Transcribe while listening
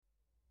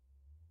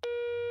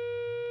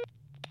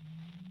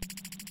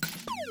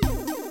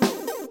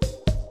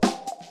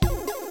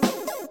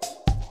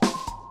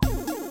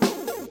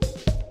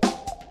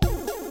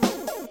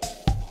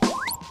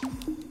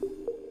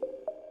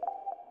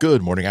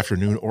Good morning,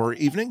 afternoon, or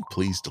evening.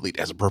 Please delete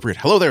as appropriate.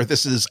 Hello there.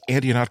 This is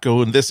Andy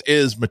Anatko, and this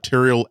is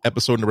Material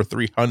episode number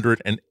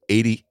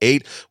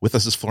 388. With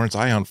us is Florence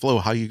Ion. Flo,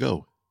 how you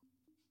go?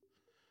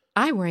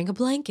 I'm wearing a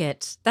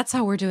blanket. That's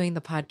how we're doing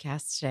the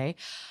podcast today.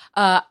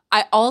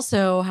 I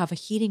also have a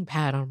heating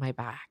pad on my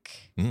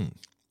back.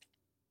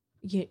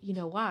 You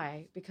know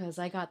why? Because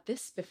I got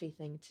this spiffy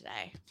thing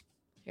today.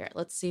 Here,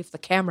 let's see if the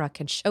camera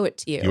can show it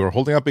to you. You are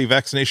holding up a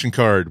vaccination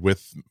card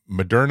with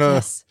Moderna.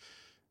 Yes.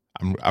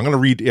 I'm going to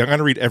read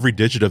every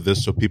digit of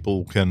this so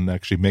people can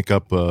actually make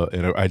up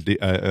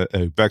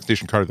a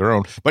vaccination card of their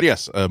own. But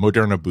yes,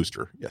 Moderna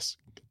booster. Yes,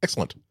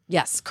 excellent.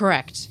 Yes,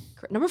 correct.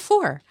 Number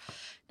four.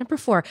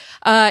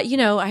 I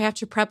have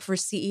to prep for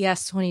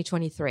CES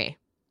 2023.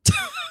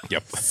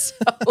 Yep. So,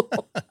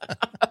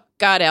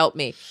 God help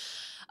me.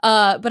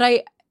 But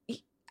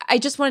I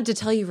just wanted to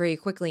tell you very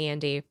quickly,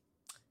 Andy,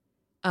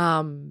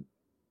 that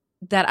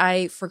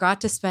I forgot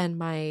to spend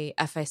my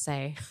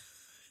FSA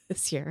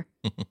this year.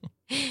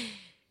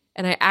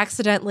 And I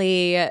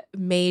accidentally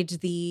made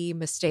the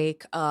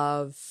mistake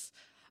of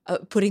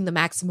putting the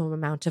maximum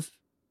amount of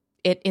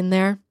it in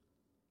there.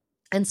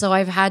 And so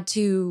I've had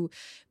to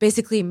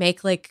basically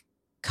make like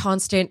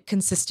constant,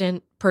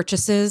 consistent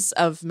purchases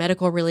of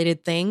medical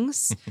related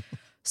things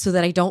so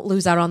that I don't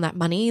lose out on that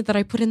money that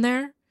I put in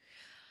there.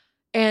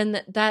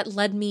 And that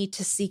led me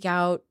to seek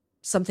out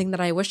something that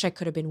I wish I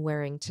could have been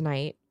wearing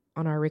tonight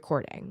on our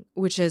recording,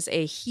 which is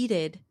a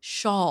heated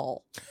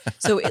shawl.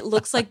 So it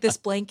looks like this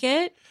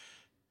blanket,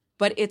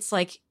 but it's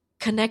like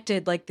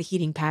connected like the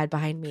heating pad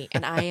behind me.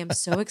 And I am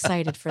so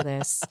excited for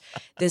this.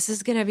 This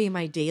is going to be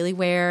my daily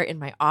wear in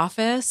my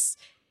office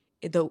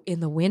in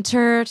the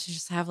winter, to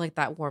just have like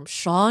that warm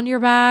shawl on your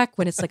back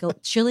when it's like a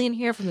chilly in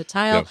here from the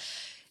tile. Yep.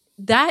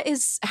 That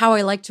is how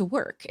I like to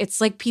work. It's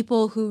like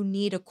people who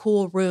need a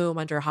cool room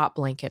under hot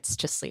blankets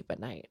to sleep at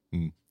night.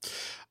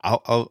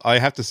 I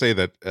have to say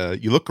that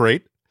you look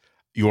great.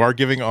 You are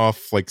giving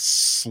off like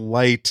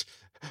slight,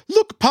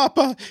 look,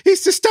 Papa,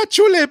 it's the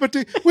Statue of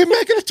Liberty. We're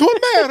making it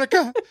to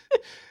America.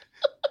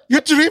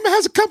 Your dream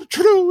has come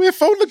true.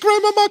 If only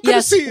Grandmama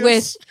could see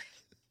us.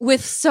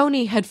 With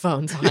Sony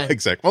headphones on. Yeah,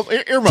 exactly. Well,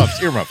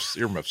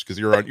 earmuffs, because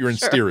you're in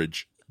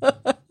steerage.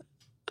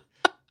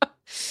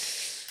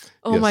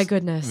 Oh my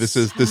goodness! This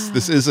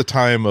is a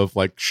time of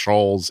like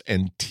shawls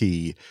and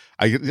tea.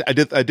 I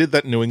did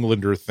that New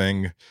Englander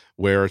thing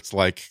where it's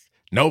like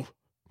no,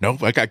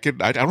 like I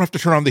don't have to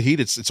turn on the heat.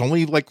 It's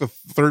only like the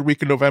third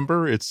week of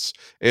November. It's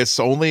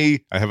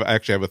only I have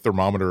a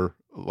thermometer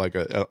like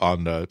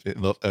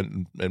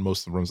in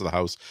most of the rooms of the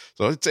house.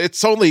 So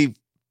it's only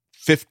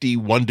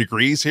 51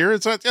 degrees here.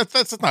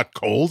 That's not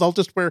cold. I'll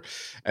just wear.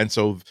 And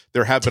so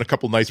there have been a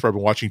couple nights where I've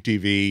been watching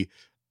TV.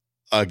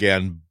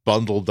 Again,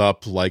 bundled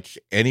up like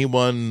any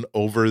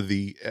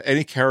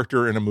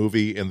character in a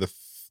movie in the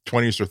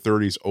 20s or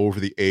 30s over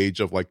the age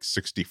of like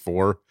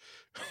 64,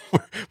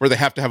 where they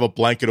have to have a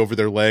blanket over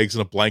their legs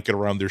and a blanket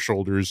around their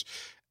shoulders.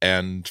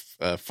 And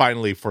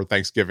finally, for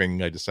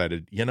Thanksgiving, I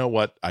decided, you know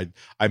what? I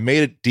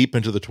made it deep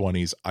into the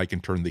 20s. I can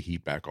turn the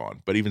heat back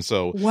on. But even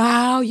so,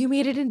 wow, you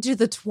made it into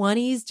the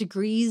 20s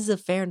degrees of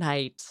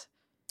Fahrenheit.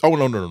 Oh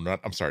no,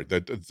 not. I'm sorry.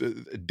 The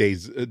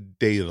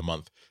day of the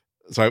month.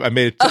 So I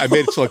made it to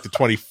like the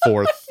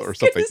 24th or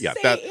something. Yeah,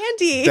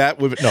 Andy, that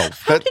would no.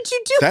 How did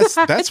you do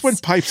that? That's when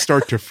pipes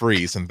start to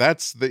freeze, and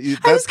that's nothing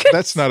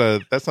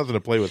to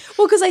play with.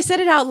 Well, because I said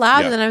it out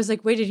loud, and then I was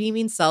like, "Wait, did he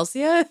mean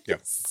Celsius?" Yeah.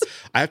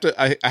 I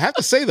have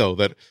to say though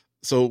that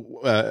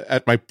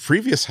at my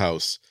previous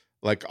house,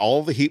 like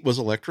all the heat was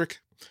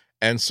electric,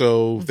 and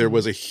so there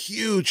was a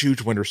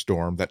huge winter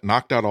storm that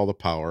knocked out all the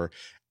power,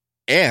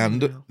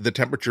 and the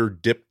temperature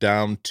dipped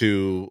down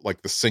to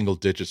like the single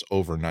digits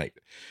overnight.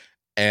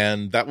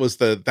 And that was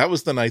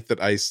the night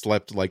that I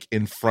slept like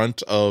in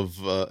front of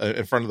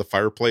the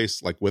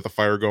fireplace, like with a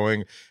fire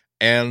going.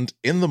 And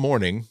in the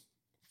morning,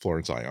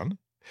 Florence Ion,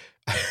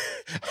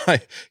 I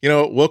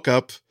woke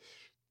up.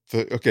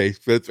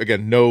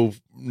 Again, no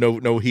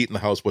heat in the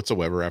house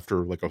whatsoever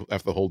after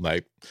the whole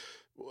night.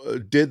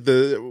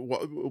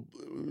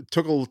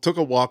 Took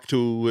a walk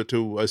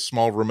to a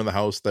small room in the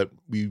house that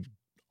we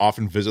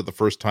often visit the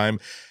first time,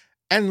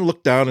 and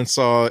looked down and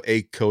saw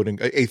a coating,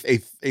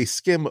 a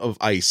skim of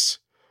ice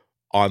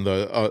on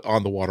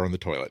the water on the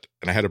toilet,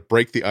 and I had to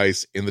break the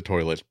ice in the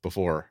toilet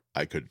before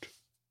I could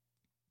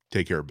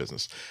take care of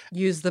business.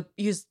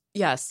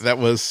 Yes. That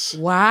was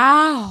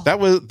wow. That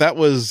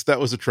was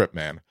a trip,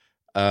 man.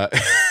 And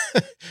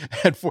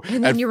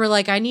then you were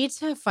like, I need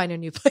to find a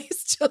new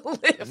place to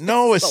live.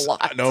 No, it's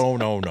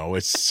no.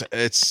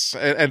 It's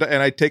and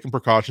I'd taken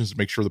precautions to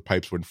make sure the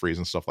pipes wouldn't freeze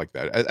and stuff like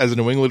that. As a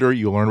New Englander,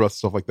 you learn about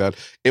stuff like that.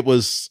 It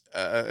was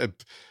a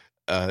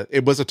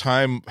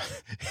time.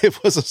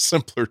 It was a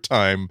simpler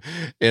time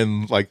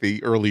in like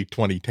the early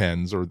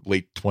 2010s or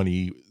late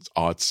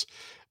 20s,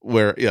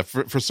 where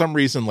for some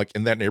reason, like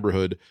in that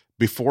neighborhood,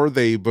 before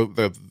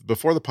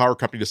the power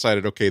company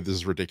decided, okay, this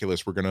is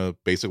ridiculous, we're gonna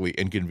basically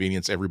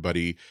inconvenience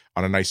everybody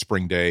on a nice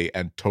spring day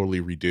and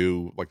totally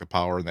redo like the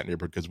power in that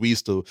neighborhood, because we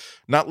used to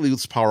not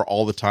lose power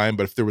all the time,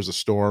 but if there was a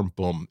storm,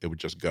 boom, it would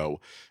just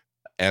go.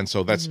 And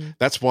so Mm-hmm.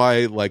 that's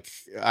why, like,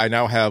 I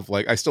now have,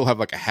 like, I still have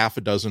like a half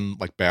a dozen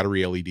like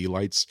battery LED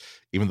lights,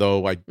 even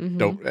though I Mm-hmm.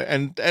 don't.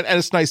 And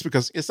it's nice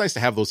because it's nice to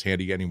have those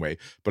handy anyway.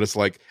 But it's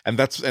like, and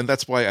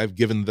that's why I've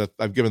given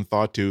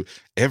thought to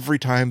every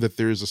time that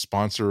there's a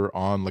sponsor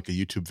on like a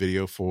YouTube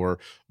video for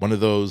one of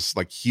those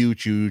like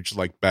huge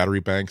like battery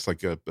banks,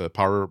 like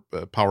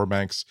power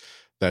banks.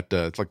 That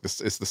it's like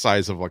this. It's the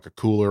size of like a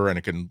cooler, and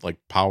it can like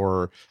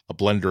power a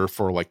blender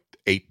for like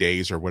 8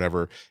 days or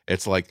whatever.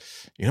 It's like,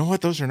 you know what?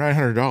 Those are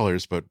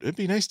 $900, but it'd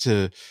be nice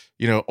to,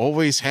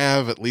 always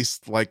have at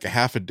least like a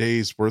half a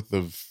day's worth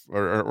of,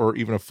 or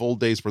even a full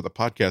day's worth of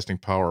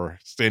podcasting power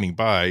standing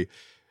by.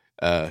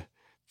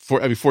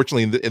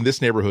 Fortunately, in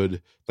this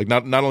neighborhood, like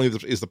not only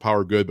is the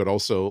power good, but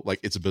also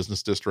like it's a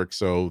business district,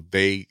 so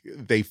they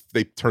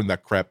turn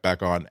that crap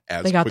back on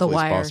as They got the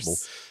quickly as wires. possible.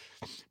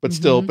 But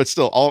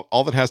still,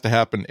 all that has to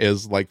happen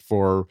is like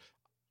for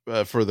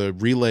the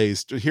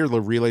relays to hear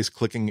the relays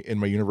clicking in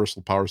my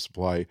universal power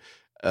supply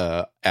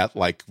at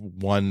like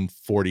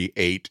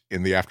 1:48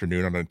 in the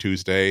afternoon on a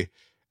Tuesday,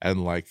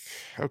 and like,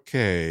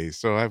 okay,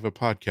 so I have a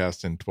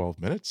podcast in 12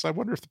 minutes. I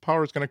wonder if the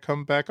power is going to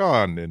come back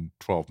on in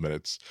 12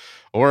 minutes,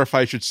 or if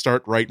I should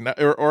start right now,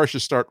 or I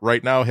should start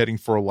right now heading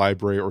for a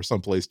library or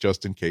someplace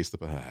just in case.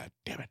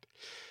 Damn it.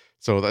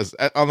 So that's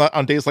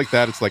on days like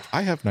that, it's like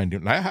I have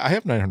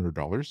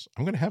 $900.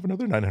 I'm going to have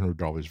another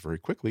 $900 very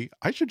quickly.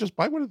 I should just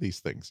buy one of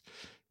these things,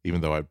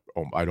 even though I'd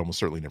almost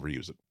certainly never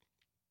use it.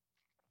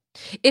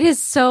 It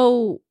is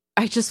so.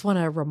 I just want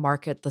to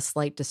remark at the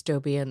slight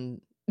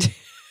dystopian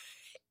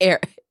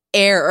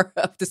air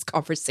of this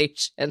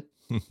conversation.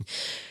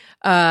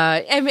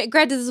 I mean,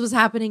 granted, this was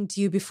happening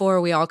to you before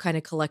we all kind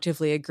of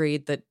collectively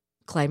agreed that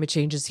climate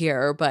change is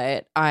here,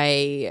 but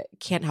I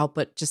can't help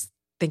but just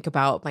think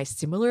about my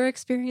similar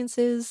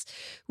experiences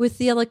with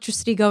the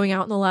electricity going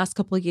out in the last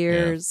couple of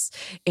years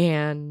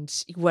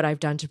and what I've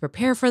done to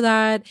prepare for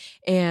that,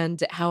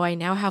 and how I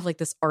now have like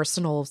this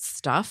arsenal of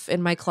stuff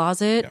in my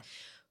closet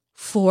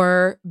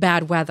for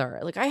bad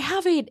weather. Like I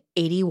have an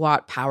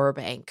 80-watt power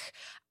bank.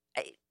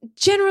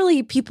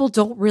 Generally, people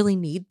don't really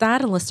need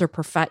that unless they're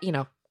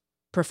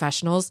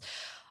professionals.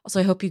 Also,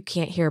 I hope you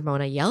can't hear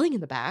Mona yelling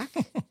in the back.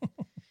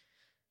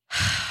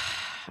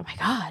 Oh my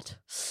God.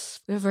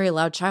 We have a very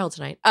loud child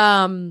tonight.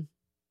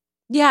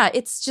 Yeah,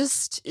 it's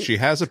just she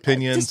has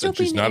opinions and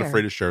she's not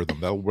afraid to share them.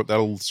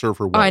 That'll serve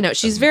her well. Oh, I know.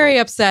 She's very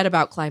upset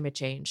about climate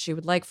change. She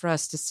would like for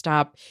us to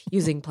stop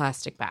using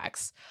plastic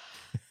bags.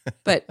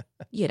 But,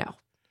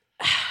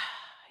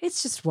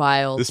 it's just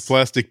wild. This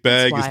plastic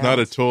bag is not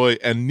a toy,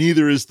 and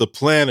neither is the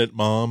planet,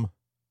 Mom.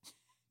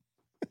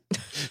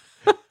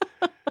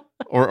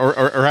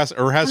 Has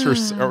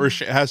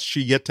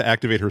she yet to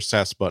activate her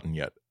SAS button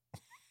yet?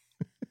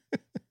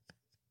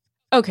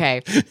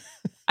 Okay.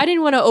 I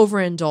didn't want to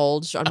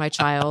overindulge on my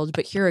child,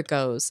 but here it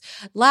goes.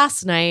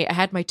 Last night, I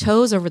had my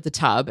toes over the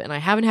tub, and I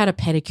haven't had a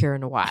pedicure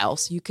in a while.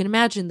 So you can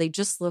imagine they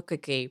just look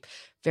like a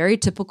very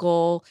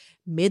typical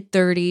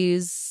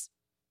mid-30s,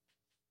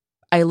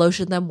 I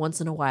lotion them once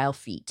in a while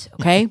feet,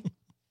 okay?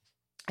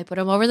 I put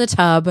them over the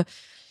tub.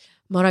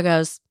 Mona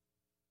goes,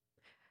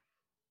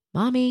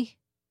 Mommy,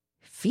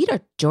 feet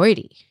are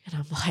dirty. And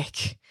I'm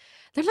like,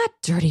 they're not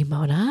dirty,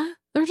 Mona.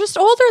 They're just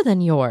older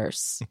than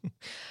yours.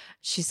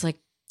 She's like,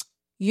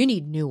 you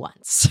need new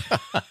ones.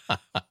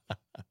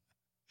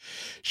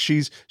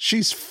 She's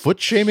foot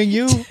shaming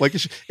you. Like,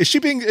 is she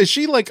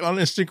like on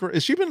Instagram?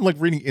 Is she been like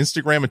reading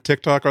Instagram and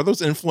TikTok? Are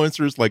those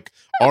influencers like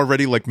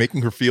already like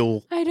making her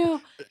feel I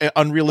know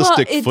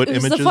unrealistic foot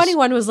images? The funny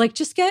one was like,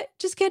 just get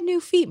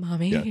new feet,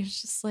 Mommy. Yeah.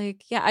 It's just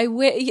like, and I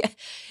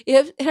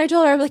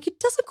told her, I'm like,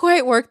 it doesn't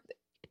quite work.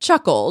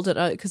 Chuckled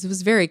because it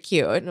was very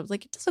cute, and I was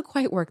like, it doesn't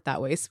quite work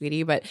that way,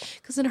 sweetie. But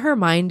because in her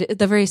mind,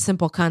 the very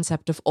simple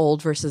concept of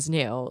old versus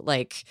new,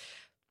 like,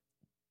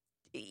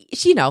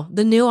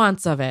 the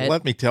nuance of it.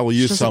 Let me tell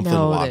you something,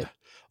 lad.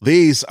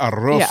 These are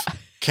rough,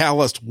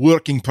 calloused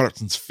working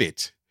person's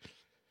feet.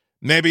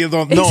 Maybe you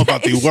don't know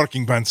about the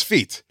working man's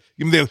feet.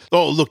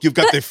 Look, you've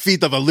got the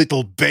feet of a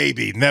little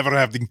baby, never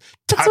having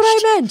That's what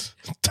I meant.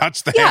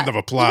 touched the hand of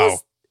a plow.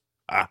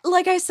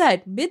 Like I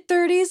said,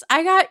 mid-30s,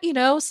 I got,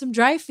 some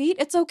dry feet.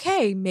 It's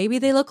okay. Maybe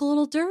they look a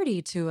little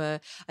dirty to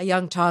a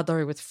young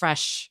toddler with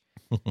fresh,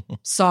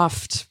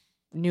 soft,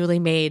 newly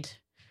made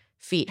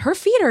feet. Her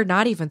feet are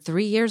not even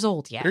 3 years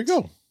old yet. There you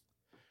go.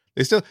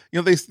 They still,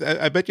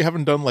 I bet you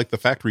haven't done like the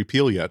factory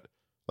peel yet.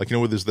 Like,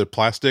 where there's the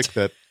plastic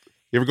that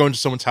you ever go into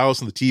someone's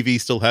house and the TV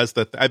still has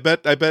that. I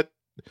bet.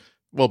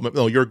 Well,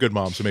 no, you're a good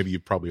mom, so maybe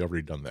you've probably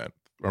already done that.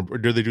 Or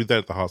do they do that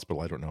at the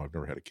hospital? I don't know. I've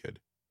never had a kid.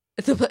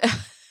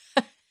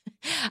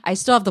 I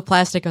still have the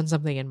plastic on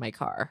something in my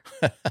car.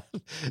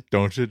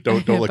 Don't let go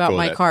of that. About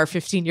my car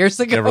 15 years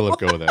ago. Never let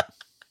go of that.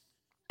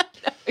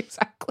 No,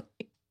 exactly.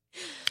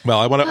 Well,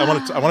 I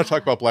want to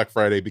talk about Black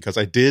Friday because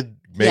I did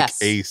make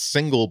a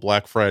single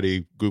Black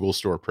Friday Google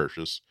Store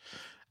purchase.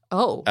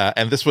 Oh,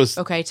 and this was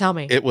okay. Tell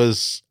me. It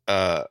was.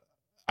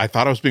 I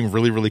thought I was being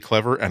really, really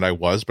clever, and I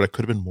was, but I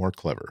could have been more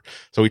clever.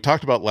 So we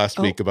talked about last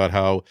week about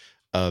how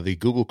the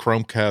Google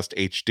Chromecast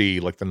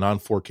HD, like the non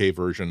 4K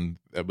version,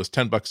 that was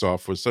 $10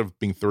 off. Was instead of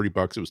being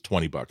 $30, it was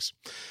 $20.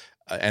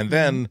 And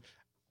then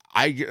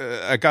I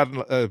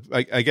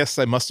guess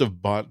I must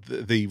have bought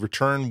the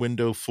return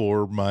window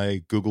for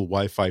my Google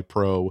Wi-Fi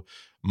Pro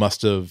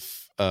must have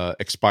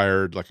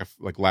expired like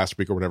last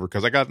week or whatever,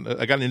 because I got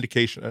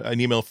an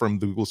email from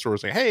the Google store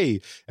saying, hey,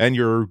 and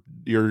your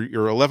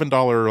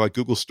 $11 like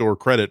Google Store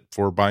credit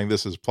for buying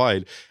this is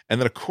applied.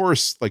 And then of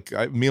course, like,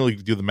 I immediately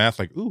do the math,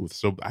 like, ooh,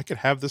 so I could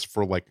have this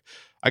for like,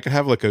 I could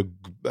have like a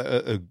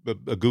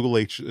Google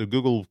a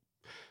Google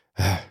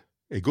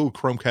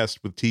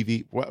Chromecast with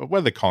TV. What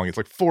are they calling it? It's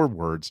like 4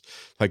 words,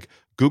 like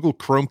Google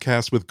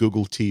Chromecast with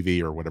Google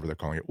TV or whatever they're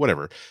calling it,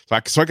 whatever. So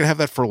I could have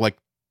that for like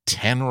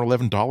 $10 or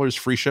 $11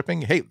 free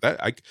shipping. Hey,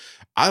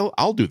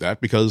 I'll do that,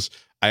 because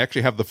I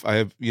actually have I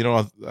have they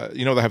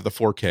have the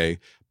 4K,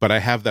 but I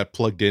have that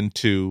plugged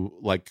into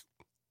like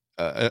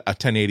a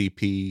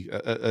 1080p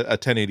a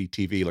 1080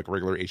 TV, like a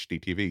regular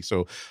HD TV.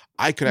 So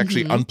I could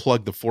actually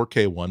unplug the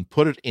 4K one,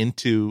 put it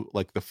into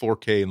like the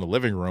 4K in the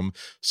living room,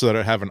 so that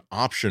I have an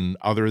option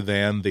other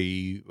than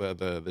the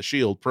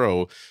Shield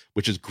Pro,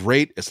 which is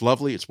great. It's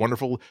lovely. It's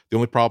wonderful. The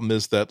only problem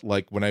is that,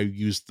 like, when I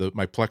use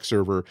my Plex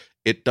server,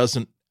 it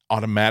doesn't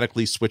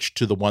automatically switch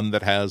to the one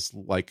that has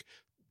like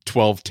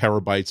 12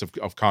 terabytes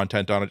of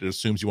content on it. It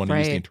assumes you want to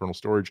use the internal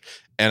storage.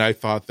 And I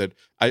thought that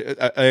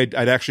I'd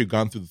actually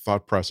gone through the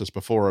thought process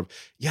before of,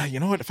 yeah,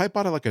 you know what, if I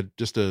bought like a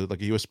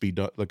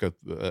USB, like an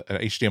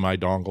HDMI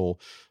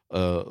dongle,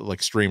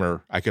 like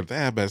streamer, I could,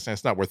 but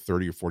it's not worth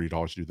 $30 or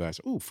 $40 to do that.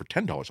 So, for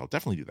 $10, I'll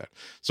definitely do that.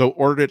 So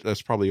ordered it.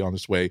 That's probably on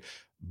its way.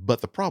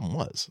 But the problem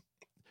was,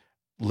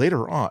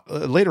 later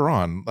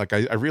on, like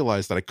I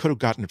realized that I could have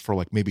gotten it for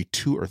like maybe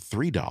 $2 or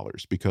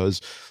 $3, because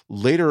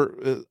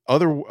later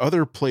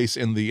other place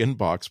in the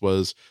inbox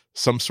was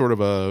some sort of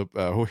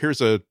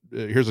here's a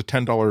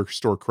 $10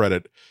 store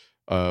credit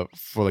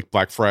for like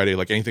Black Friday,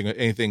 like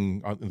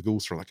anything on the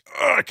Google store, like,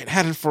 I could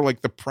have it for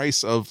like the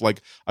price of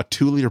like a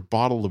 2-liter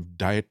bottle of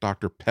Diet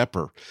Dr.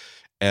 Pepper.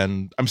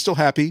 And I'm still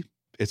happy.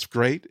 It's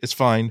great. It's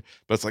fine.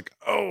 But it's like,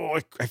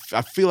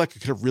 I feel like I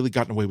could have really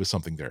gotten away with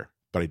something there,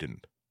 but I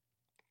didn't.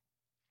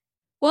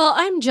 Well,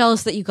 I'm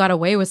jealous that you got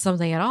away with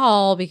something at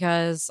all,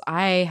 because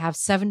I have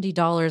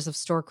 $70 of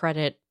store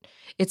credit.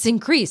 It's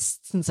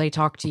increased since I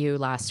talked to you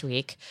last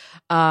week.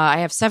 I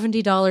have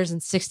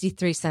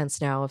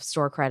 $70.63 now of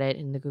store credit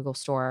in the Google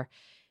Store,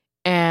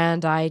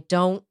 and I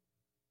don't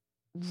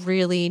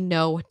really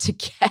know what to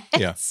get.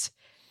 Yeah.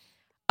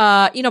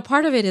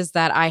 Part of it is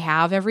that I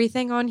have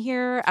everything on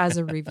here as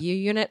a review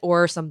unit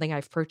or something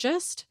I've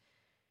purchased.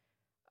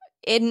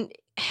 And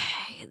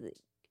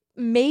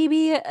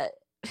maybe...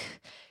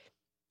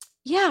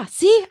 yeah,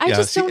 see, I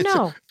just don't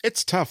know.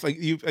 It's tough. Like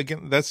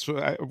that's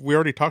we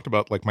already talked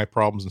about, like, my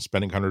problems in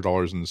spending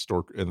 $100 in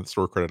the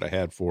store credit I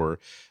had for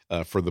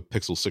the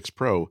Pixel 6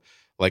 Pro,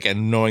 like,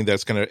 and knowing that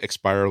it's going to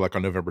expire like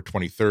on November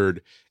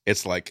 23rd.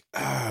 It's like,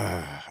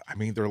 I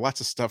mean, there are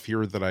lots of stuff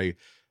here that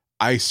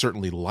I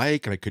certainly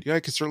like, and I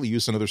could certainly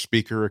use another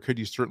speaker. I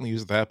could certainly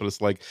use that, but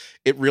it's like,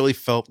 it really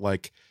felt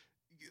like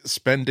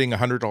spending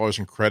 $100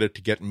 in credit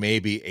to get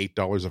maybe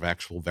 $8 of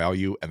actual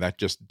value, and that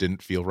just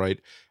didn't feel right.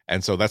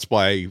 And so that's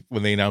why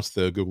when they announced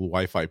the Google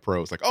Wi-Fi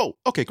Pro, it's like, oh,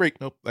 okay,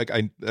 great. Nope. Like,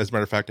 as a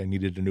matter of fact, I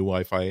needed a new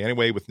Wi-Fi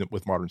anyway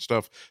with modern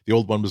stuff. The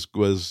old one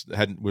was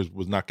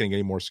not getting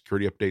any more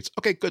security updates.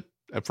 Okay, good.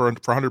 For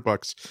 $100,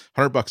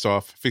 $100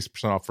 off,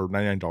 50% off for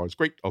 $99.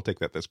 Great, I'll take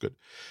that. That's good.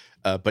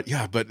 But you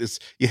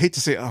hate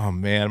to say, oh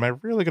man, am I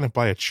really going to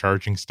buy a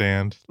charging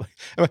stand? Like,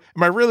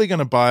 am I really going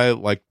to buy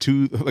like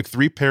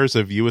 3 pairs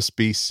of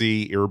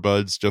USB-C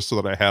earbuds just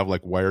so that I have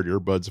like wired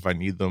earbuds if I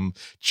need them,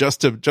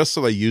 just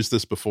so I use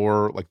this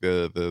before like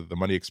the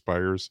money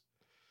expires?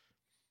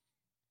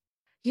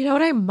 You know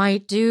what I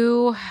might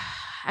do?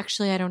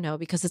 Actually, I don't know,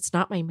 because it's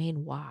not my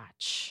main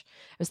watch.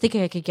 I was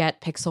thinking I could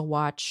get Pixel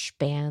Watch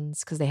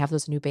bands, because they have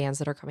those new bands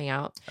that are coming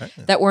out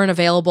that weren't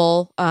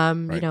available,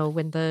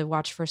 when the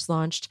watch first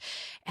launched.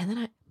 And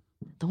then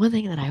the one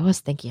thing that I was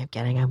thinking of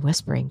getting, I'm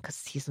whispering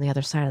because he's on the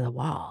other side of the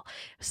wall, I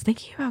was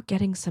thinking about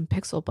getting some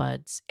Pixel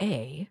Buds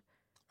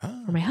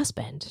for my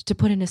husband to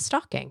put in his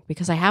stocking,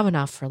 because I have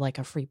enough for like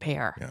a free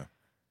pair. Yeah.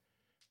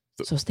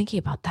 So I was thinking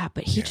about that,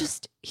 but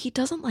he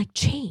doesn't like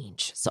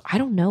change. So I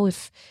don't know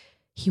if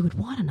he would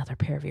want another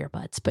pair of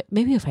earbuds, but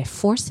maybe if I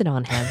force it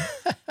on him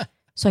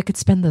so I could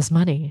spend this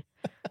money.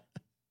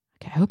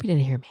 Okay, I hope you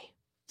didn't hear me.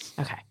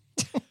 Okay.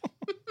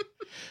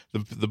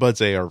 The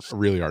Buds A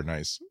really are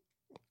nice.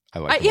 I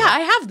like them. I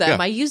have them.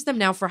 Yeah. I use them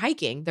now for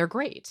hiking. They're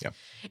great. Yeah.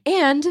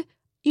 And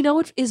you know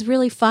what is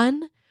really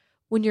fun?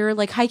 When you're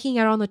like hiking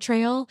out on the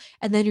trail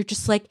and then you're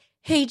just like,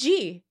 hey,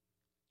 G.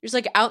 You're just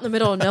like out in the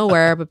middle of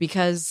nowhere, but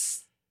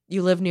because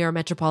you live near a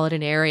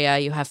metropolitan area,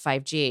 you have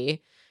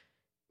 5G,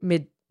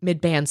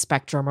 mid-band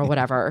spectrum or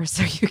whatever.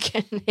 So you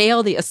can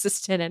hail the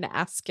assistant and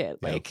ask it.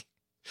 Yeah. Like,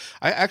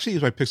 I actually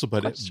used my Pixel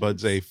Buds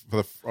A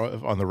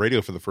on the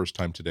radio for the first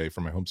time today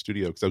from my home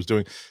studio, because I was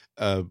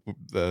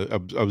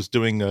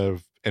doing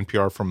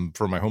NPR from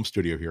my home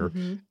studio here,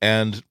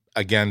 and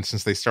again,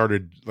 since they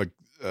started like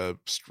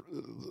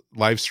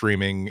live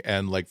streaming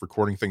and like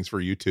recording things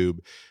for YouTube.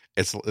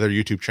 It's their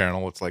YouTube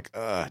channel. It's like,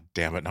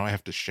 damn it. Now I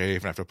have to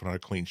shave and I have to put on a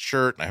clean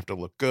shirt and I have to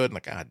look good. And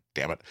like, God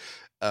damn it.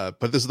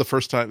 But this is the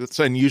first time.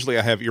 And usually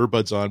I have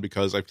earbuds on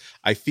because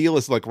I feel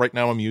it's like right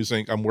now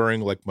I'm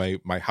wearing like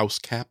my house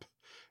cap.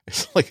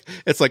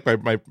 It's like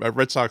my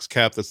Red Sox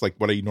cap. That's like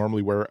what I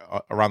normally wear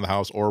around the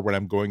house, or when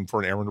I'm going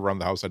for an errand around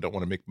the house. I don't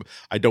want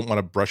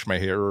to brush my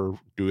hair or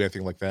do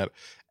anything like that.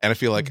 And I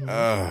feel like,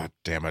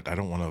 damn it. I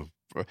don't want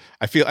to,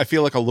 I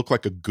feel like I'll look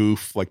like a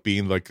goof, like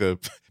being like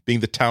being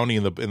the townie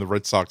in the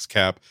Red Sox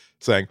cap,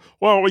 saying,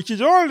 "Well, what you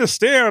don't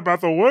understand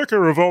about the worker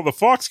revolt, the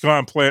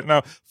Foxconn plant.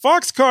 Now,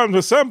 Foxconn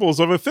assembles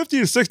over 50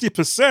 to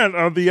 60%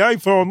 of the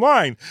iPhone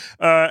line,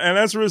 and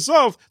as a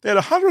result, they had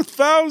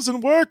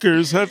 100,000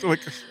 workers."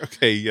 Like,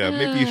 okay, yeah,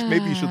 maybe you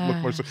should look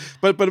more.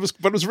 But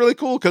it was really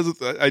cool because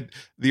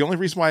the only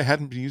reason why I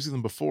hadn't been using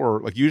them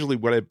before, like usually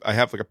when I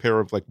have like a pair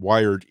of like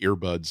wired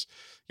earbuds,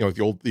 like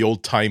the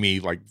old timey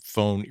like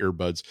phone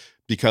earbuds,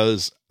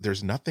 because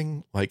there's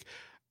nothing like.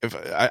 If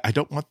I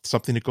don't want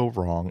something to go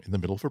wrong in the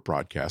middle of a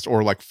broadcast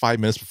or like 5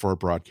 minutes before a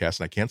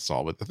broadcast and I can't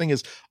solve it. The thing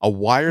is, a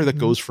wire that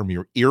goes from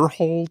your ear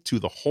hole to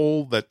the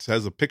hole that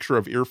has a picture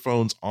of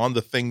earphones on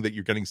the thing that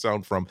you're getting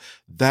sound from,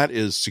 that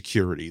is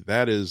security.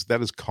 That is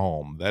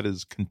calm. That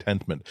is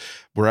contentment.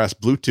 Whereas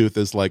Bluetooth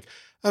is like,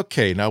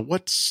 okay, now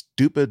what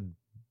stupid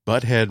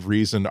butthead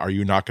reason are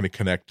you not going to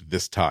connect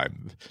this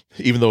time,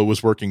 even though it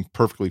was working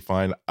perfectly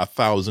fine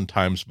 1,000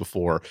 times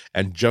before,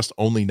 and just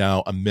only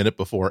now a minute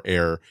before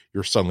air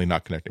you're suddenly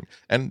not connecting?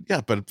 And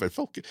yeah, but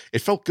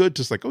it felt good,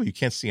 just like, oh, you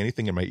can't see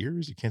anything in my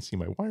ears, you can't see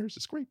my wires,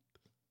 it's great.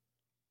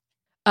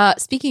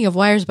 Speaking of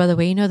wires, by the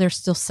way, they're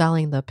still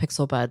selling the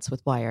Pixel Buds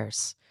with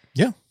wires,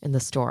 in the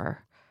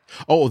store.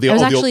 Oh, the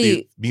old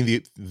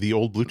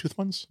Bluetooth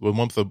ones? The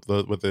one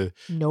with the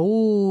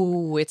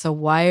No, it's a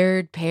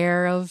wired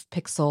pair of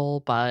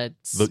Pixel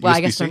Buds. Well, USB-C?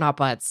 I guess they're not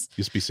buds.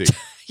 USB-C.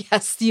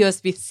 Yes, the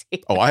USB-C.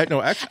 Oh, I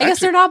guess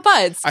they're not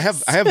buds. I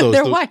have those.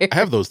 They're wired. I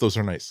have those. Those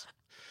are nice.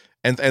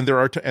 And there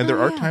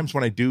are times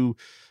when I do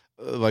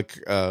I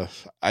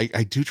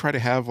do try to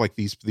have like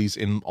these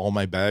in all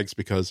my bags,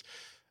 because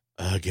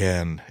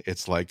again,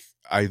 it's like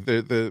what I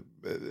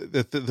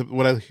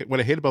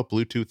hate about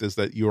Bluetooth is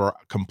that you are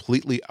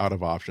completely out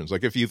of options.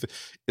 Like if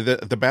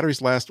the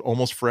batteries last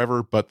almost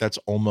forever, but that's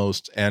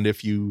almost, and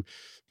if you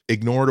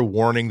ignored a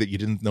warning that you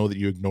didn't know that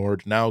you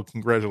ignored, now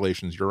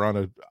congratulations, you're on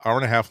an hour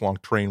and a half long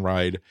train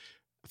ride,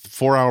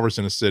 4 hours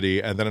in a city,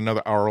 and then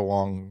another hour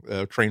long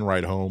train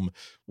ride home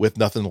with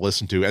nothing to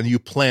listen to. And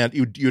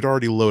you'd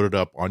already loaded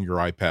up on your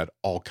iPad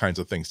all kinds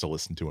of things to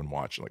listen to and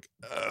watch. Like,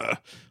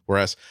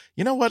 whereas,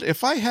 you know what?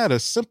 If I had a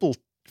simple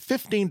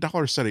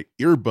 $15 set of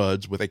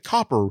earbuds with a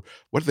copper,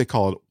 what do they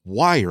call it,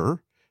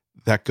 wire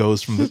that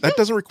goes from that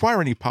doesn't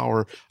require any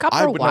power.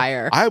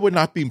 Wire. I would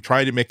not be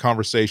trying to make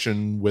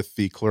conversation with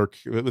the clerk,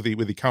 with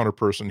the counter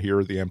person here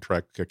at the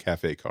Amtrak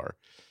cafe car.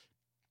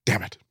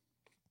 Damn it.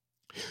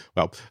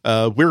 Well,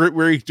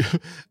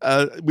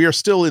 we are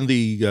still in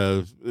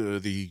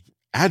the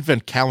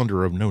advent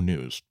calendar of no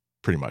news,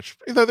 pretty much.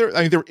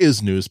 There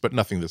is news, but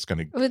nothing that's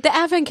going to. The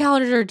advent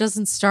calendar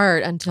doesn't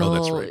start until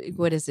that's right.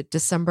 What is it,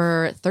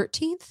 December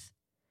 13th?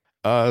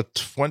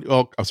 20.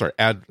 Oh, I'm sorry.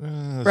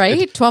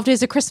 Right, 12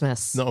 days of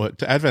Christmas. No,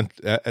 to Advent.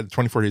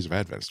 24 days of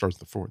Advent starts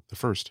the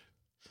first.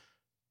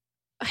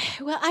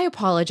 Well, I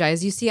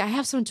apologize. You see, I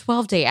have some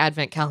 12-day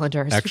Advent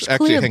calendars.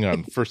 Actually, hang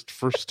on. First.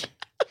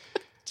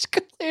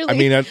 Clearly, I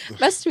mean,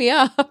 messed me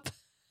up.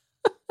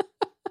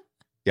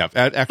 Yeah,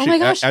 actually, oh my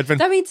gosh, Advent.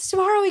 That means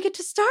tomorrow we get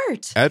to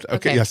start.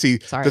 Okay, yeah. See,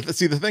 sorry.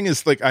 The thing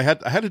is, like, I had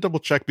to double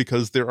check,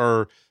 because there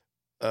are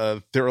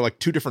like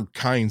two different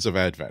kinds of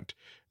Advent.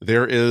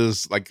 There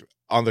is like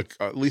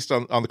at least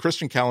on the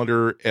Christian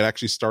calendar, it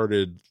actually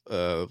started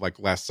like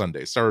last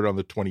Sunday. It started on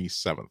the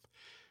 27th.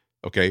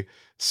 Okay,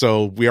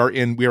 so we are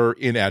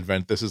in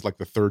Advent. This is like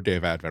the third day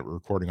of Advent. We're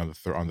recording on the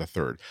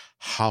 3rd.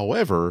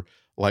 However,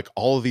 like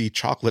all of the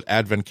chocolate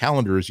Advent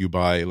calendars you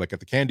buy, like at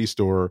the candy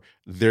store,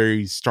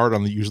 they start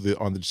usually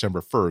on the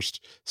December 1st.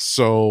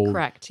 So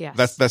correct,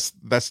 yes.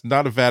 That's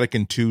not a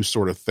Vatican II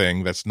sort of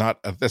thing. That's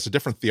a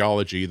different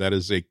theology. That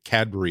is a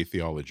Cadbury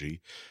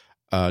theology,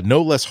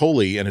 no less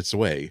holy in its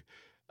way.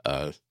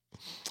 But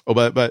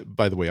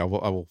by the way,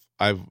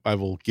 I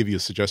will give you a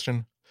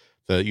suggestion.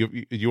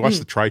 You watch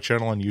the Tri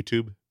Channel on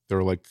YouTube.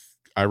 They're like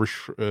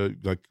Irish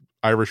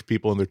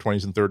people in their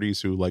 20s and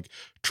 30s who like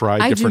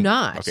try different. I do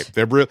not.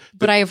 Okay,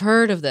 but I have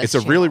heard of this. It's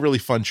a really, really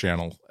fun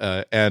channel,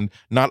 and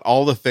not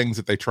all the things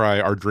that they try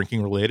are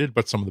drinking related,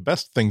 but some of the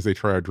best things they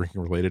try are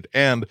drinking related.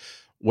 And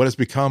what has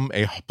become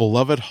a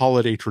beloved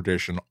holiday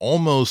tradition,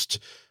 almost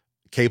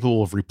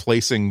capable of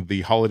replacing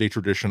the holiday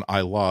tradition I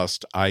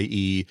lost,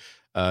 i.e.,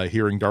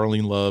 hearing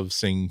Darlene Love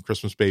sing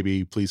 "Christmas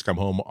Baby, Please Come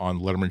Home" on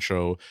the Letterman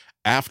Show,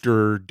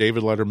 after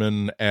David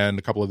Letterman and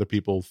a couple other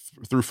people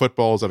threw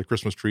footballs at a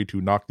Christmas tree to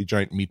knock the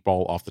giant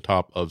meatball off the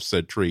top of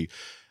said tree.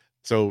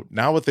 So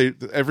now what for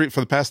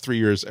the past 3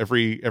 years,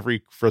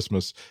 every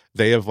Christmas,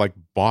 they have like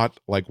bought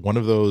like one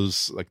of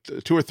those, like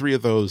 2 or 3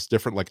 of those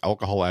different like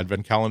alcohol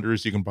advent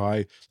calendars you can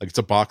buy. Like it's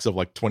a box of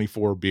like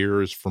 24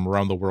 beers from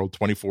around the world,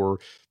 24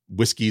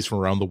 whiskeys from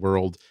around the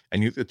world,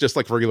 and it's just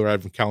like regular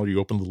advent calendar.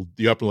 You open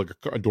like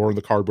a door in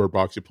the cardboard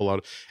box, you pull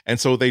out, and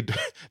so they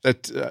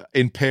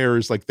in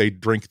pairs, like they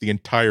drink the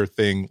entire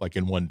thing like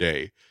in one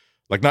day.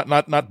 Like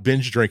not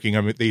binge drinking.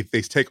 I mean, they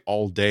take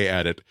all day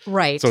at it,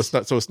 right? So it's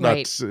not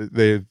right.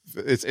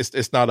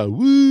 it's not a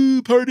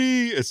woo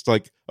party. It's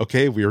like,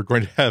 okay, we are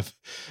going to have,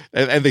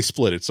 and they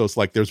split it. So it's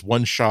like there's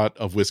one shot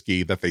of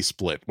whiskey that they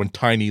split, one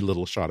tiny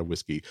little shot of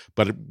whiskey,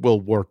 but it'll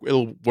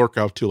work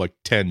out to like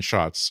 10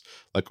 shots,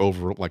 like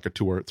over like a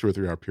 2 or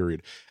 3 hour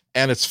period.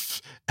 And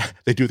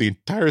they do the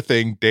entire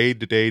thing day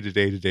to day to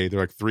day to day. There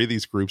are like 3 of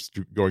these groups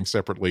going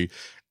separately,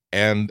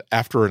 and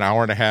after an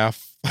hour and a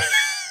half.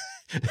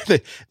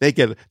 they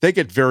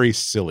get very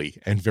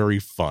silly and very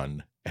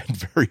fun and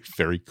very,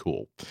 very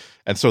cool.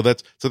 And so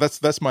that's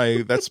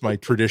my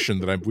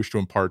tradition that I wish to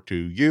impart to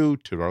you,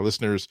 to our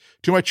listeners,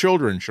 to my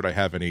children, should I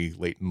have any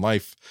late in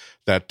life,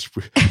 that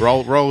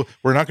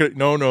we're not going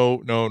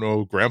to,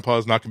 no,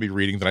 grandpa's not going to be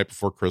reading the night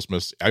before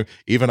Christmas.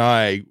 Even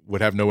I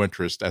would have no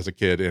interest as a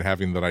kid in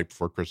having the night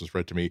before Christmas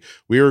read to me.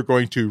 We're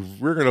going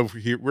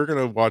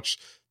to watch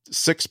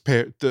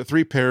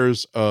 3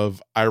 pairs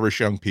of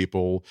Irish young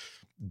people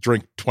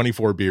drink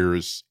 24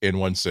 beers in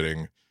one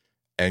sitting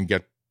and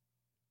get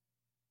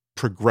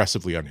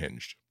progressively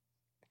unhinged.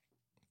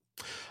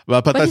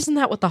 But isn't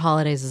that what the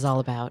holidays is all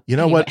about? You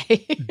know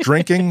anyway. What?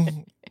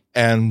 Drinking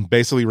and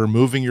basically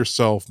removing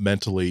yourself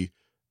mentally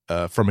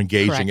from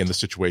engaging Correct. in the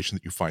situation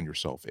that you find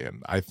yourself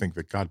in. I think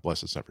that God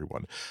blesses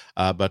everyone.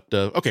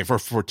 Okay,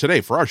 for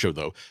today, for our show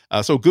though,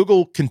 so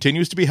Google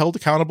continues to be held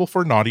accountable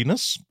for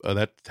naughtiness.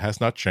 That has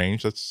not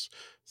changed. That's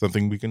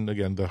something we can,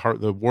 again,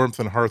 the warmth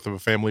and hearth of a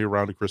family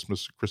around a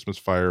Christmas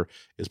fire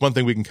is one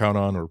thing we can count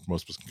on, or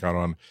most of us can count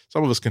on.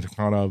 Some of us can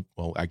count on.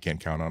 Well, I can't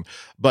count on,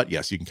 but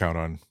yes, you can count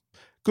on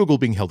Google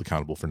being held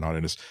accountable for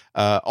naughtiness.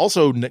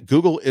 Also,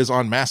 Google is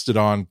on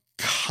Mastodon,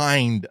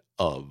 kind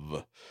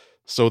of.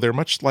 So they're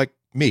much like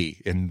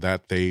me in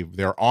that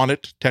they're on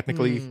it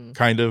technically,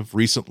 kind of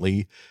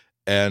recently,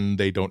 and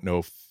they don't know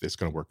if it's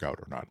going to work out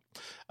or not.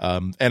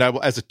 And I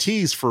will, as a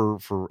tease for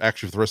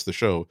actually for the rest of the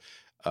show,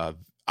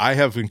 I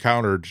have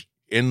encountered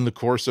in the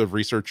course of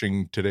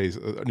researching today's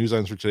news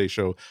items for today's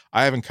show,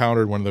 I have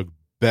encountered one of the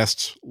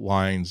best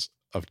lines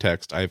of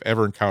text I've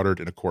ever encountered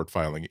in a court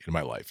filing in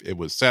my life. It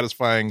was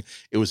satisfying.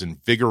 It was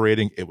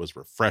invigorating. It was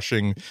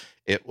refreshing.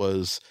 It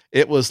was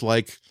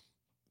like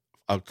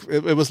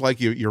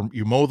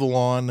you mow the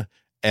lawn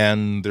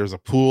and there's a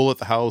pool at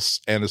the house,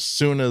 and as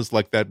soon as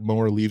like that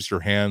mower leaves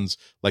your hands,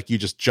 like you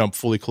just jump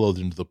fully clothed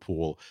into the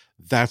pool.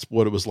 That's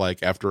what it was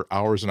like after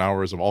hours and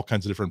hours of all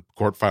kinds of different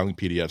court filing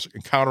PDFs,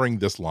 encountering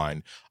this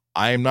line.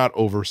 I am not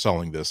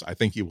overselling this. I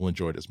think you will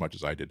enjoy it as much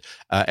as I did.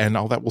 And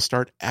all that will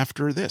start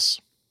after this.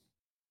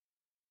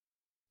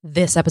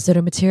 This episode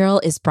of Material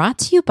is brought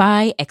to you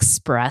by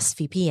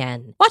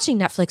ExpressVPN. Watching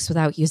Netflix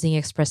without using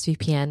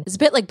ExpressVPN is a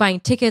bit like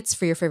buying tickets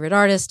for your favorite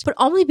artist, but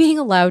only being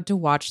allowed to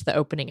watch the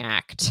opening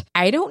act.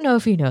 I don't know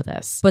if you know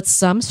this, but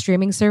some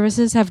streaming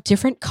services have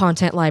different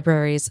content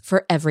libraries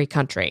for every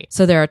country.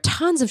 So there are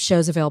tons of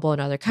shows available in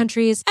other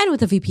countries, and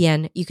with a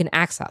VPN, you can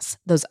access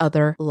those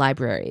other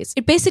libraries.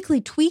 It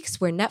basically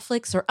tweaks where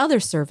Netflix or other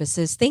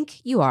services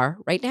think you are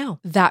right now.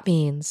 That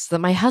means that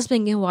my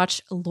husband can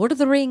watch Lord of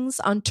the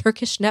Rings on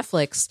Turkish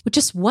Netflix with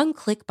just one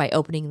click by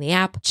opening the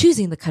app,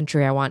 choosing the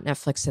country I want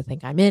Netflix to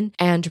think I'm in,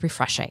 and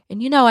refreshing.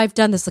 And you know, I've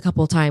done this a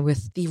couple of times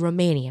with the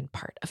Romanian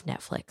part of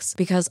Netflix,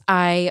 because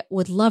I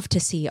would love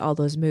to see all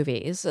those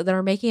movies that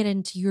are making it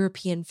into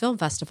European film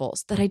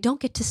festivals that I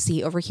don't get to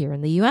see over here in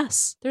the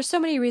US. There's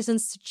so many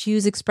reasons to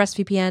choose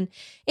ExpressVPN.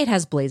 It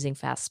has blazing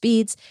fast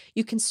speeds.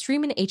 You can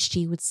stream in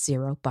HD with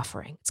zero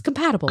buffering. It's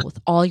compatible with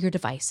all your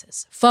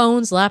devices,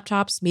 phones,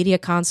 laptops, media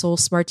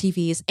consoles, smart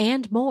TVs,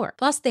 and more.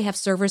 Plus, they have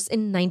servers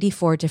in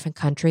 94 different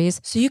countries,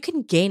 so you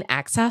can gain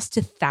access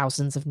to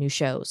thousands of new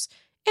shows.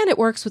 And it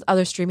works with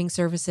other streaming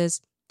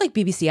services like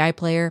BBC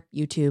iPlayer,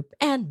 YouTube,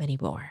 and many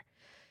more.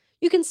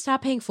 You can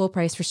stop paying full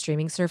price for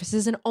streaming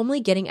services and only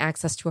getting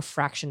access to a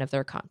fraction of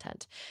their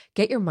content.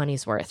 Get your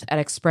money's worth at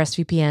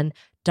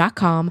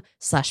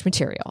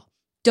expressvpn.com/material.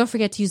 Don't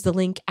forget to use the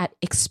link at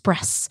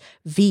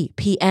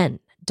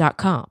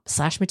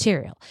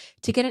expressvpn.com/material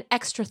to get an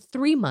extra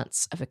 3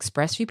 months of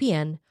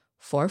ExpressVPN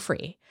for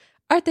free.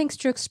 Our thanks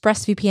to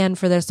ExpressVPN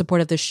for their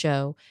support of this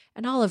show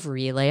and all of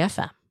Relay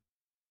FM.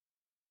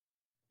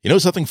 You know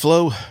something,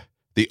 Flo?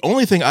 The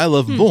only thing I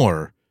love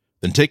more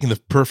than taking the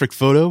perfect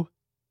photo,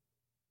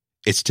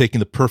 it's taking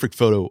the perfect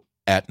photo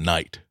at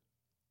night.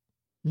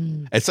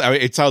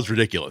 It sounds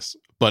ridiculous,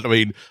 but I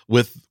mean,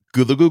 with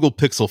the Google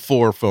Pixel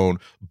 4 phone,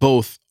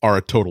 both are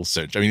a total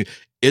cinch. I mean,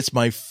 it's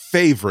my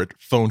favorite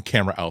phone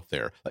camera out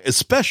there,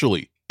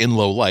 especially in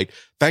low light,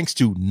 thanks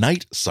to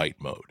night sight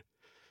mode.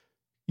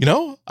 You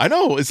know, I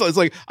know it's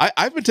like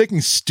I've been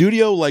taking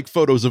studio like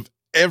photos of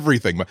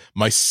everything.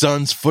 My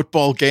son's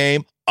football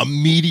game, a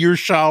meteor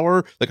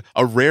shower, like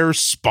a rare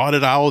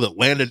spotted owl that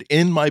landed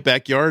in my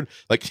backyard.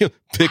 Like,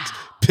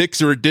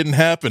 pics or it didn't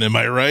happen. Am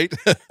I right?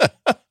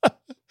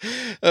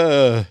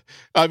 I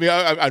mean,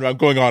 I'm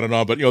going on and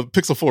on, but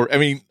Pixel 4, I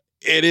mean,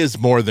 it is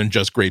more than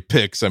just great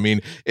pics. I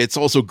mean, it's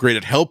also great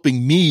at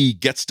helping me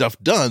get stuff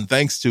done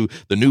thanks to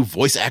the new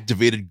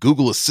voice-activated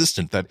Google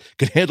Assistant that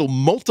can handle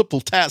multiple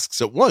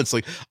tasks at once.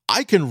 Like,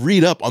 I can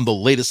read up on the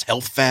latest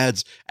health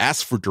fads,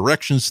 ask for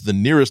directions to the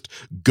nearest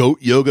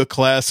goat yoga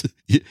class.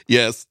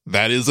 Yes,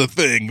 that is a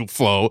thing,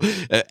 Flo.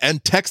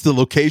 And text the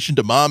location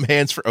to mom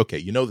hands for. Okay,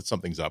 you know that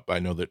something's up. I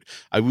know that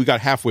we got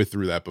halfway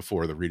through that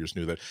before the readers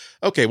knew that.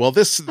 Okay, well,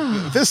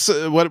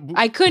 what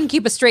I couldn't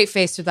keep a straight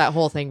face through that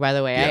whole thing. By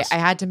the way, yes. I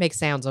had to make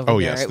sounds over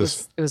there.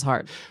 Yes, it was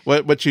hard.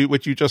 What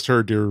you just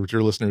heard, dear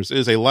listeners,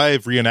 is a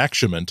live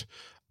reenactment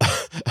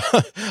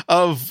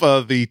of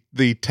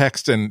the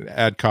text and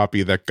ad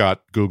copy that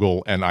got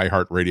Google and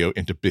iHeartRadio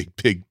into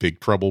big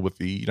trouble with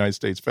the United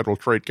States Federal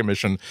Trade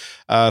Commission.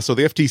 So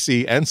the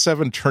FTC and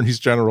 7 attorneys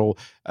general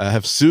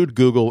have sued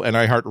Google and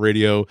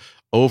iHeartRadio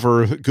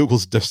over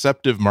Google's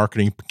deceptive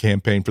marketing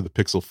campaign for the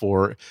Pixel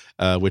 4,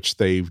 which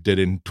they did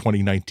in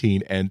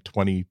 2019 and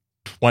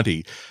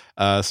 2020.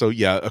 So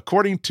yeah,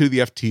 according to the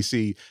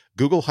FTC,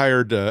 Google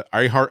hired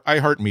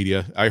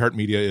iHeartMedia.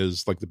 iHeartMedia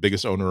is like the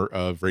biggest owner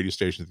of radio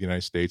stations in the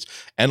United States,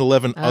 and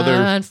 11 other.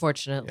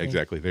 Unfortunately,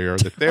 exactly, they are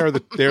the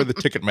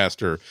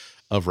Ticketmaster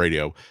of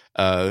radio.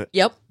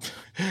 Yep.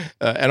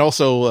 And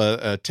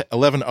also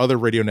 11 other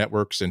radio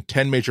networks in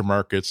 10 major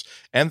markets,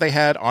 and they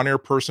had on-air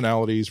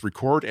personalities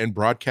record and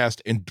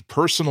broadcast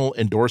personal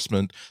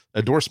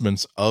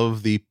endorsements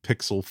of the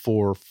Pixel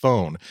 4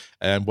 phone.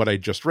 And what I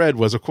just read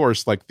was, of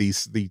course, like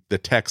the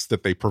text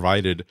that they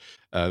provided,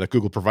 that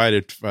Google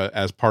provided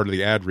as part of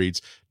the ad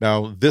reads.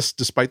 Now, this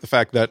despite the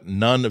fact that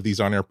none of these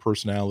on-air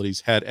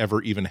personalities had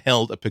ever even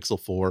held a Pixel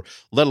 4,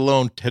 let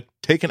alone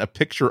taken a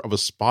picture of a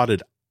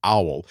spotted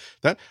owl.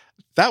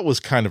 That was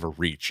kind of a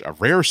reach, a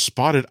rare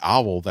spotted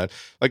owl. That,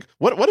 like,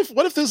 what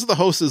if this is the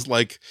host is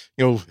like,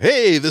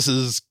 hey, this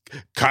is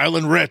Kyle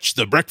and Rich,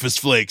 the Breakfast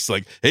Flakes.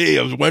 Like, hey,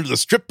 I went to the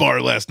strip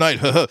bar last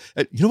night. You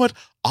know what?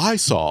 I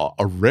saw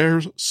a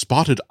rare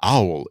spotted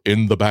owl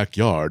in the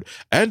backyard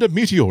and a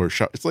meteor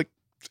shower. It's like,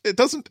 it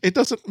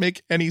doesn't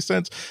make any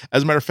sense.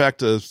 As a matter of fact,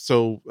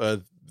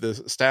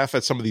 the staff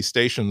at some of these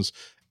stations,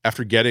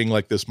 after getting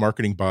like this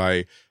marketing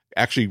buy,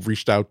 actually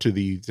reached out to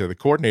the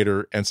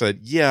coordinator and said,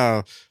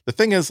 yeah, the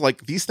thing is,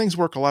 like, these things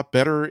work a lot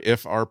better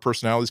if our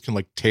personalities can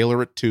like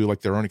tailor it to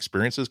like their own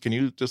experiences. Can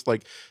you just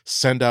like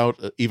send out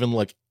even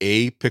like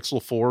a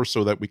Pixel 4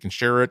 so that we can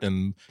share it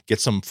and get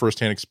some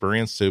firsthand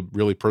experience to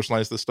really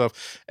personalize this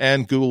stuff?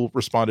 And Google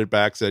responded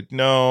back, said,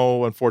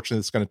 no, unfortunately,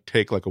 it's going to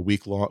take like a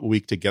week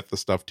to get the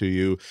stuff to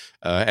you,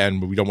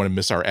 and we don't want to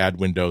miss our ad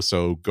window,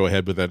 so go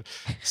ahead with it.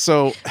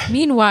 So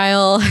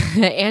meanwhile,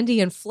 Andy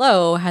and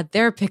Flo had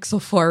their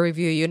Pixel 4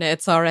 review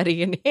units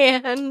already in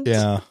hand.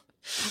 Yeah.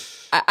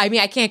 I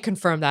mean, I can't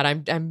confirm that.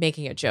 I'm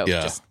making a joke,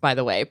 just by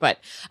the way, but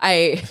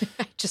I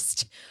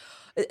just,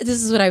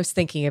 this is what I was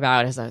thinking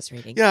about as I was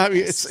reading. Yeah, I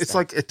mean, it's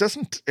like it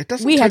doesn't.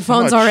 We had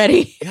phones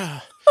already. Yeah,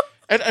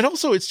 and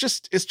also it's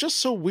just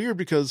so weird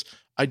because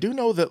I do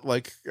know that,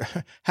 like,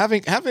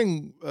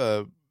 having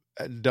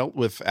dealt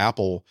with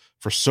Apple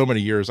for so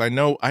many years, I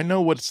know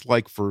what it's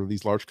like for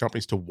these large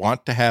companies to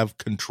want to have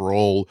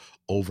control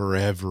over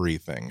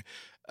everything.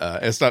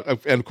 It's not,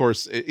 and of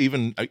course,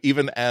 even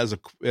as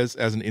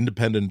an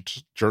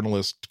independent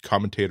journalist,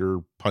 commentator,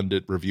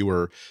 pundit,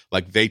 reviewer,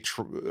 like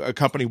a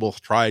company will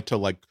try to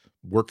like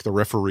work the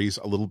referees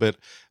a little bit,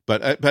 but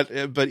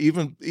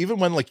even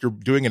when like you're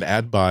doing an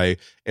ad buy,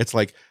 it's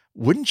like,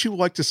 wouldn't you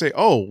like to say,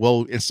 oh,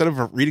 well, instead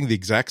of reading the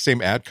exact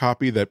same ad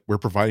copy that we're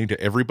providing to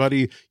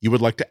everybody, you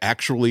would like to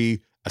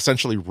actually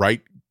essentially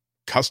write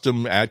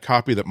custom ad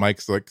copy that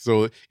Mike's like,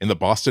 so in the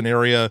Boston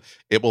area,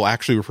 it will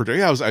actually refer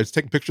to, I was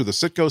taking a picture of the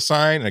Citgo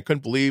sign, and I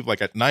couldn't believe,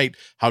 like, at night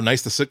how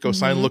nice the Citgo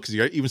sign looks.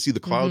 You even see the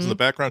clouds in the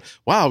background.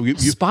 Wow, you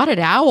spotted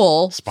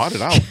owl.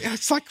 Yeah,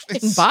 it's like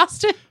in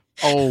Boston.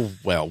 Oh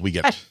well, we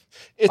get.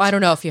 Well, I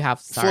don't know if you have.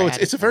 Sorry,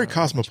 it's a very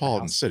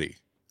cosmopolitan city.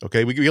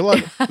 Okay, we get a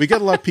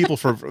lot of people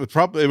from.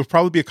 It would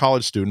probably be a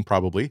college student,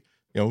 probably,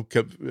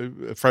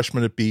 a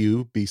freshman at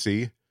BU,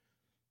 BC.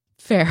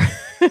 Fair.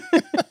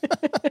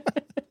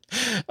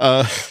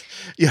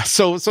 Yeah,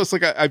 so it's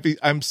like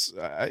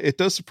it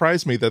does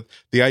surprise me that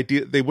the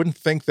idea, they wouldn't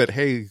think that,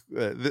 hey,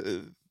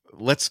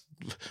 let's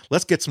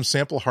get some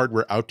sample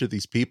hardware out to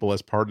these people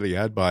as part of the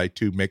ad buy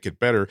to make it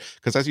better.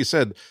 Because as you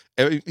said,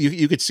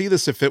 you could see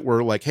this if it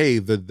were like, hey,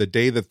 the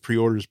day that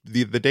pre-orders,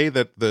 the day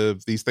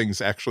that these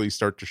things actually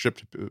start to ship,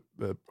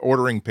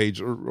 ordering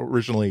page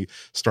originally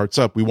starts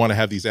up, we want to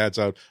have these ads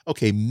out.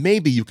 Okay,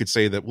 maybe you could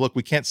say that, look,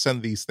 we can't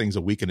send these things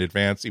a week in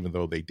advance, even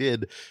though they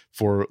did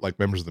for like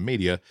members of the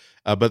media.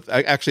 But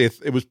actually,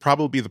 it was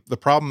probably the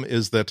problem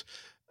is that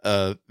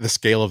the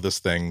scale of this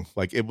thing,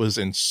 like, it was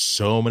in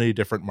so many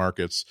different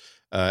markets.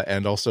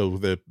 And also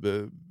there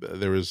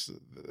was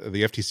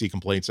the FTC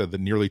complaint said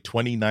that nearly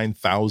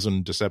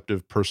 29,000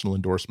 deceptive personal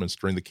endorsements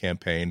during the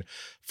campaign,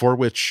 for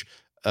which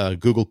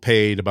Google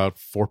paid about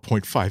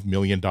 $4.5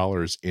 million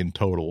in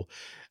total.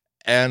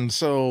 And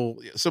so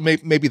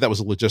maybe that was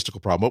a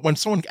logistical problem. But when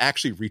someone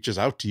actually reaches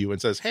out to you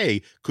and says,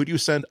 hey, could you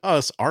send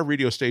us, our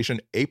radio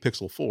station, a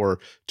Pixel 4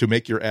 to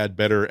make your ad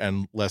better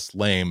and less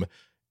lame?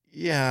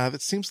 Yeah,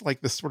 that seems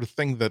like the sort of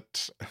thing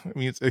that, I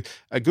mean,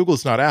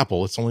 Google's not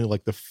Apple. It's only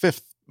like the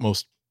fifth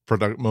most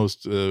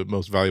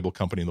valuable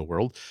company in the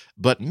world.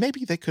 But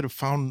maybe they could have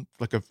found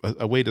like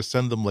a way to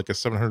send them like a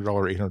 $700,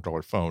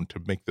 $800 phone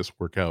to make this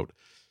work out.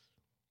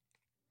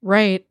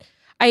 Right.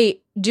 I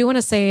do want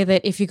to say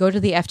that if you go to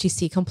the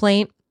FTC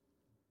complaint,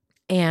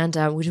 and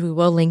which we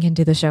will link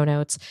into the show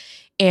notes,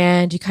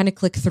 and you kind of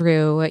click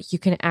through, you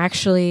can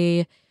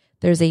actually,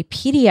 there's a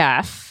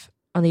PDF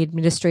on the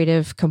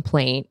administrative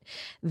complaint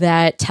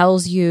that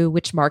tells you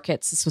which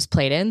markets this was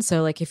played in.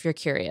 So like if you're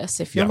curious,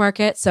 if your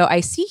market, so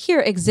I see here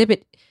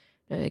Exhibit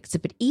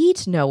E,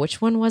 no, which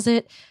one was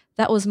it?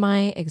 That was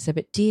my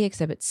Exhibit D,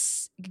 Exhibit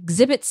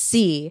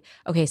C.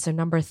 Okay, so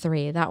number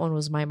 3, that one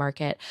was my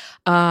market.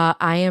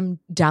 I am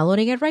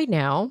downloading it right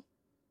now.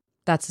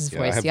 That's his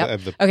voice.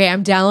 Okay,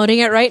 I'm downloading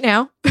it right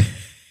now.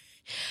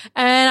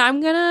 And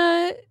I'm going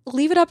to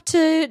leave it up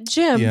to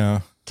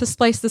Jim to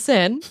splice this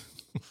in.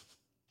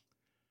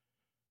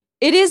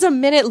 It is a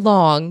minute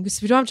long,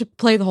 so we don't have to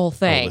play the whole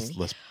thing.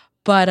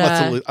 But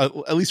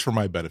at least for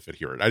my benefit,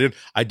 hear it.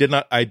 I did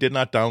not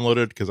download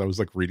it because I was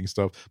like reading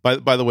stuff. By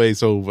the way,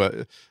 so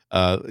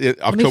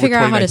October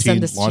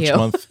 2019 launch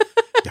month.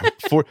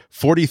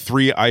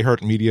 43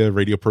 iHeartMedia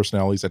radio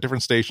personalities at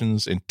different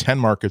stations in 10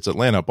 markets: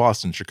 Atlanta,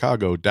 Boston,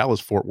 Chicago,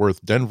 Dallas, Fort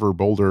Worth, Denver,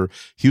 Boulder,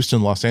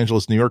 Houston, Los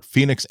Angeles, New York,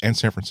 Phoenix, and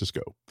San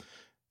Francisco.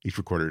 Each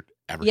recorded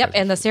advertising. Yep,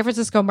 and the San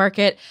Francisco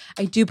market,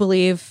 I do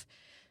believe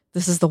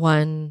this is the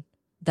one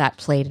that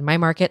played in my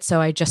market, so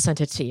I just sent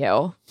it to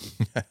you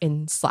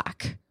in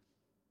Slack.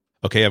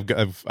 Okay, I've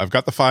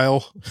got the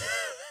file.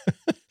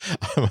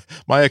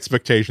 My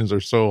expectations are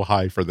so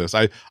high for this.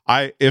 Okay,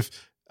 I'm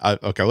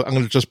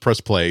going to just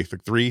press play.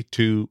 3,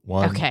 2,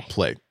 1, okay.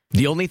 Play.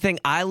 The only thing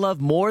I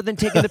love more than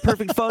taking the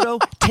perfect photo,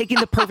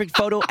 taking the perfect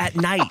photo at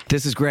night.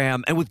 This is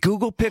Graham, and with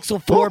Google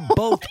Pixel 4,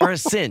 both are a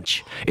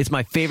cinch. It's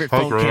my favorite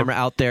phone camera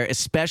out there,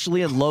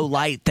 especially in low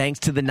light, thanks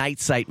to the night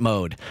sight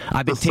mode.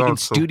 I've been taking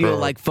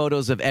studio-like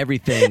photos of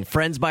everything.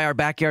 Friends by our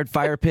backyard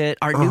fire pit,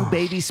 our new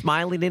baby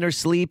smiling in her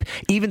sleep,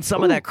 even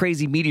some of that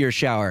crazy meteor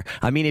shower.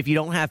 I mean, if you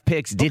don't have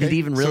pics, did it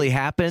even really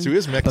happen?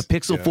 But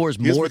Pixel 4 is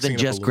more than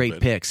just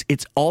great pics.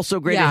 It's also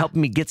great at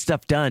helping me get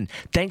stuff done,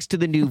 thanks to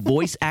the new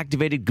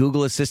voice-activated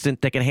Google Assistant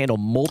that can handle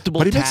multiple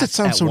tasks. But he makes it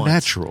sound so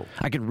natural.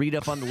 I can read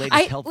up on the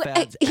latest health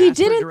fads. He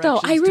didn't, though.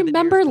 I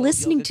remember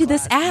listening to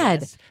this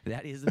ad.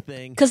 That is the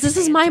thing. Because this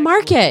is my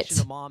market.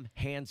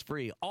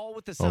 Hands-free, all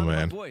with the sound of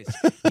my voice.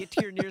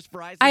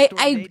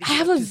 I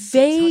have a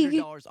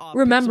vague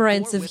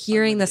remembrance of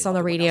hearing this on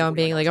the radio and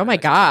being like, oh my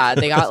God,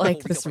 they got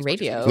like this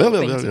radio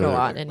thing to go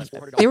on. And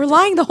they were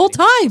lying the whole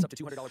time.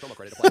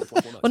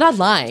 Well, not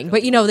lying,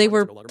 but they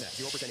were.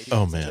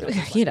 Oh man.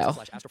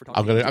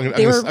 I'm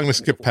gonna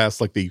skip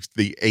past like the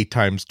 8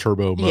 times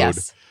turbo mode.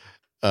 Yes.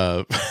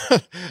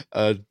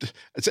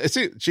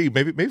 Gee,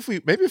 maybe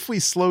if we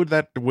slowed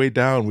that way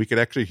down, we could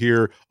actually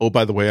hear. Oh,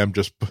 by the way, I'm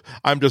just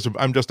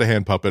a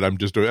hand puppet. I'm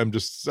just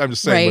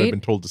saying what I've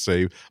been told to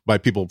say by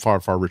people far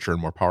richer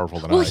and more powerful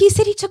than I. Well, he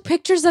said he took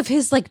pictures of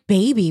his like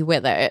baby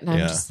with it, and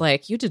I'm just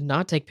like, you did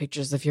not take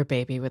pictures of your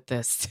baby with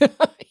this.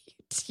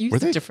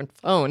 Use a different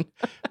phone.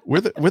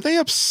 were they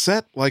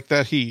upset like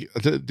that?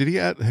 Did he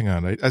add? Hang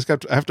on, I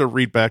have to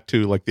read back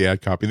to like the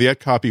ad copy. The ad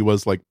copy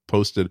was like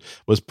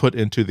put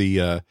into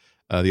the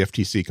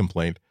FTC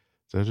complaint.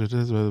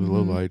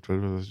 Low light,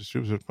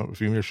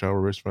 female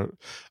shower.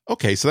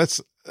 Okay, so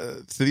that's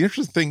so the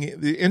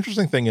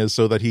interesting thing is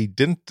so that he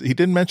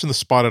didn't mention the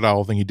spotted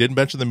owl thing. He didn't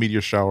mention the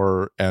meteor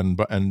shower and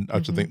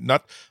thing.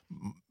 Not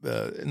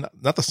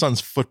the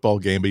son's football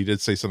game, but he did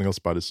say something else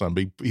about his son.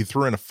 But he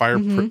threw in a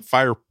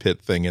fire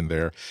pit thing in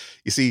there.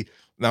 You see,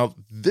 now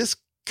this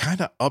kind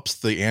of ups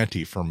the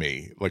ante for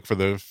me, like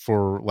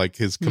for like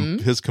his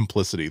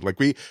complicity. Like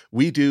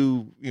we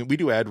do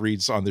ad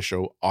reads on the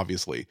show,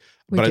 obviously,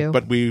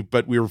 but we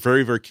were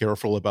very, very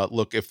careful about,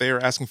 look, if they are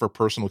asking for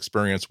personal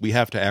experience, we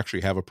have to actually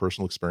have a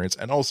personal experience.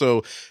 And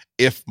also,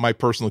 if my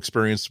personal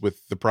experience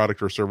with the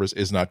product or service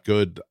is not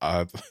good,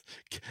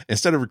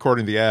 instead of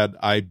recording the ad,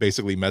 I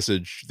basically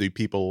message the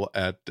people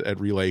at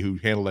Relay who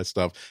handle that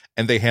stuff,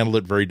 and they handle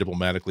it very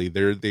diplomatically.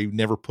 They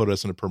never put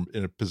us in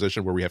a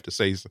position where we have to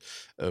say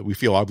we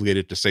feel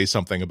obligated to say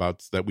something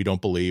about that we don't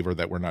believe or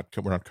that we're not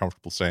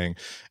comfortable saying.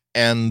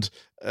 And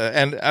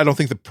I don't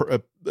think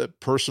the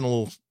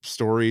personal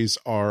stories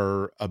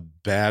are a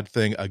bad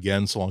thing,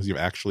 again, so long as you've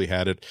actually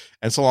had it.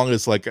 And so long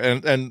as like,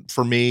 and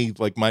for me,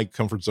 like my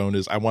comfort zone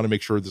is I want to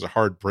make sure there's a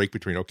hard break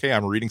between, okay,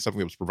 I'm reading something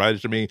that was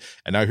provided to me,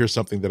 and now here's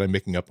something that I'm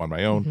making up on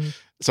my own.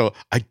 So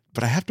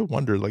but I have to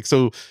wonder, like,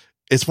 so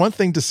it's one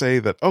thing to say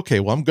that, okay,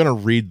 well, I'm going to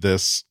read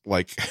this.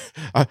 Like,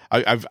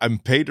 I'm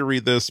paid to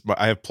read this, but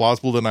I have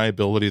plausible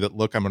deniability that,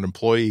 look, I'm an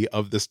employee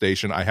of the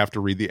station. I have to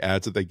read the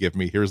ads that they give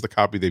me. Here's the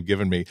copy they've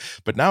given me.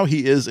 But now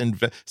he is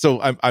so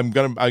I'm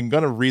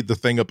gonna read the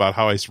thing about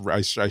how I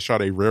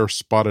shot a rare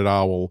spotted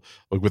owl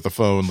with a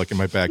phone, like in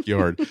my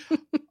backyard.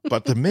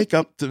 But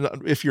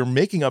if you're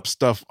making up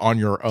stuff on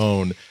your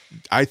own,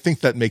 I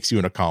think that makes you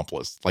an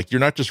accomplice. Like, you're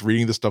not just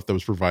reading the stuff that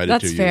was provided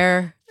to you. That's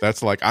fair.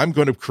 That's like, I'm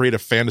going to create a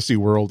fantasy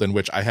world in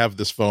which I have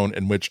this phone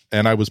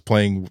and I was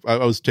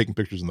taking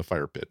pictures in the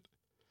fire pit.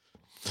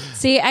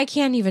 See, I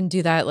can't even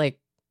do that. Like,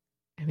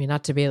 I mean,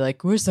 not to be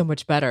like, we're so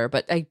much better,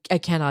 but I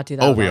cannot do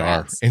that. Oh, we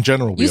are. Ads. In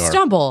general, we are. You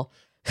stumble.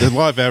 The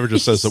law of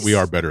averages says that we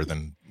are better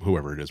than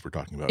whoever it is we're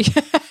talking about.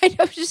 Yeah, I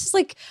know. Just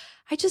like,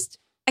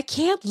 I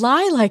can't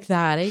lie like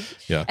that.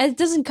 It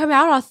doesn't come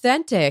out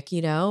authentic,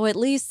 at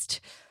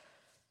least.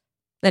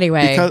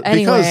 Anyway,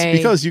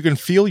 because you can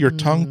feel your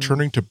tongue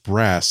turning to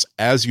brass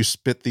as you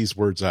spit these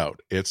words out.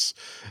 It's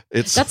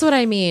that's what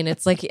I mean.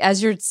 It's like,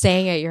 as you're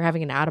saying it, you're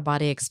having an out of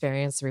body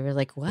experience where you're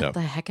like, what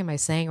the heck am I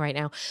saying right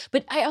now?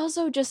 But I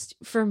also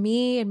for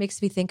me, it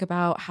makes me think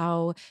about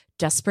how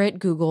desperate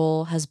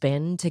Google has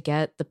been to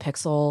get the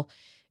Pixel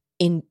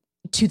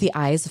into the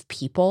eyes of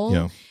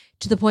people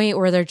to the point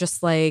where they're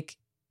just like,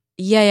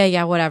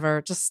 yeah,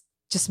 whatever. Just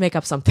make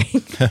up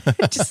something.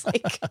 just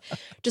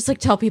like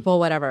tell people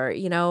whatever,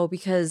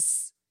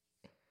 because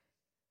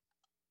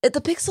the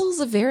Pixel is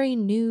a very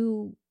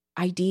new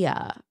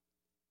idea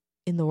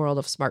in the world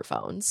of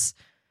smartphones.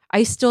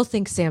 I still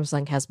think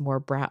Samsung has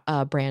more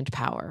brand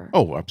power.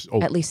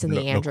 At least in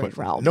the Android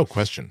realm. No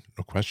question.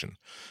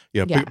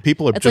 Yeah.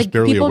 People are just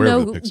barely aware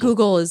of the Pixel.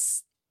 Google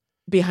is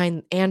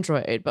behind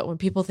Android, but when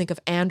people think of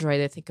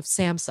Android, they think of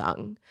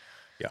Samsung.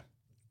 Yeah.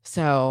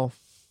 So...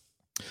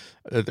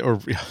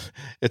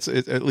 it's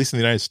at least in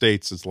the United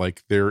States, it's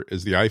like there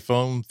is the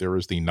iPhone, there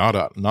is the not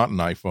an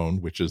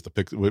iPhone, which is the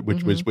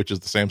which is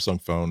the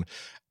Samsung phone,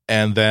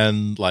 and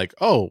then like,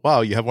 oh wow,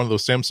 you have one of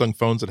those Samsung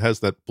phones that has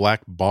that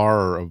black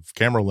bar of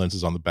camera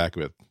lenses on the back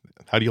of it.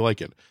 How do you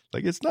like it?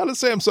 Like, it's not a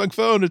Samsung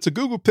phone; it's a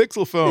Google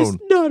Pixel phone. It's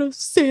not a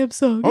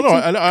Samsung. Oh no,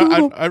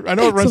 I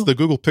know it runs the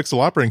Google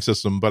Pixel operating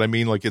system, but I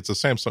mean, like, it's a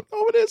Samsung.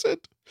 No, it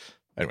isn't.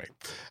 Anyway,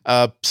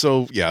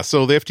 so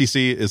the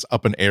FTC is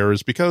up in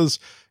airs because,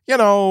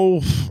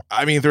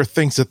 I mean, there are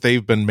things that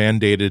they've been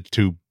mandated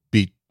to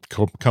beat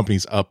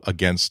companies up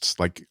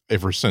against, like,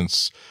 ever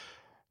since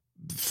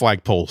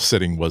flagpole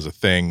sitting was a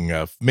thing.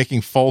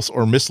 Making false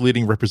or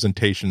misleading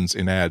representations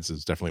in ads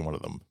is definitely one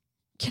of them.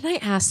 Can I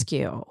ask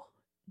you,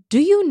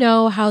 do you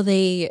know how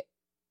they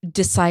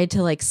decide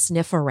to, like,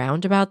 sniff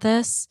around about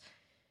this?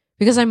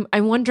 Because I'm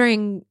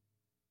wondering...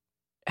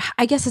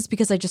 I guess it's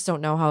because I just don't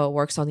know how it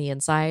works on the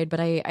inside, but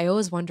I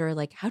always wonder,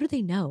 like, how do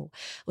they know?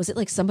 Was it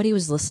like somebody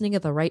was listening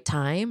at the right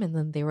time and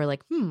then they were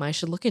like, I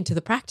should look into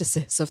the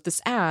practices of this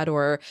ad,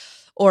 or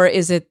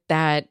is it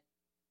that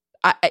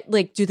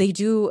do they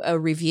do a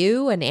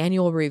review, an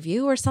annual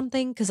review or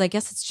something? Because I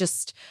guess it's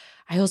just,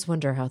 I always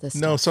wonder how this.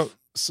 No, so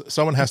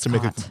someone has to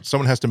make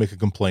a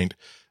complaint.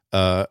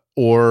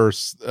 Or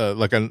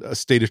like a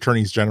state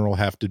attorneys general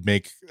have to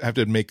make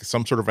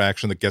some sort of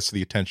action that gets to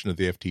the attention of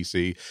the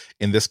FTC.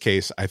 In this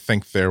case, I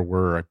think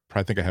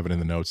I think I have it in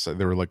the notes.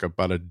 There were like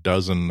about a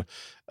dozen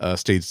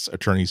states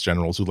attorneys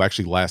generals who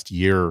actually last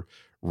year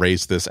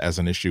raised this as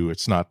an issue.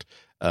 It's not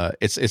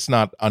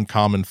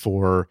uncommon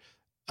for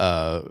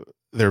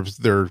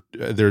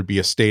there'd be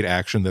a state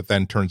action that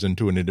then turns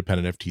into an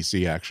independent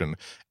FTC action,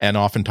 and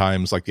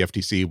oftentimes, like, the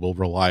FTC will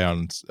rely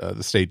on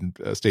the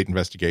state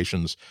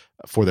investigations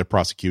for their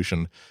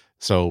prosecution.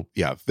 So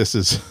yeah, this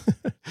is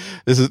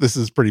this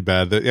is pretty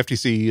bad. The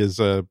FTC is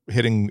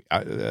hitting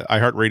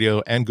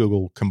iHeartRadio and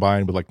Google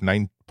combined with like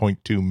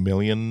 $9.2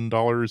 million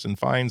in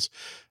fines.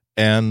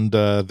 And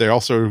they're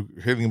also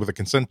hitting with a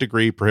consent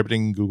decree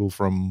prohibiting Google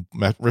from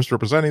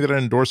misrepresenting that an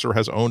endorser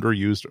has owned or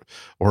used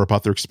or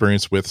about their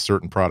experience with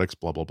certain products,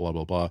 blah, blah, blah,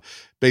 blah, blah.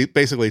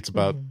 Basically, it's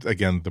about,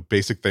 again, the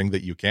basic thing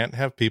that you can't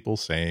have people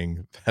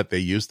saying that they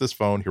use this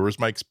phone. Here was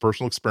my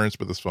personal experience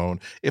with this phone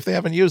if they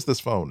haven't used this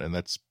phone. And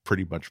that's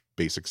pretty much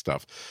basic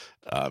stuff.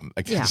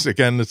 I guess,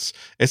 again,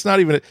 it's not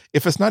even,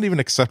 if it's not even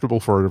acceptable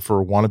for a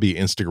wannabe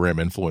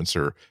Instagram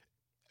influencer,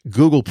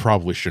 Google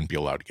probably shouldn't be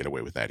allowed to get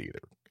away with that either.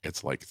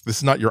 It's like, this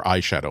is not your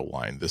eyeshadow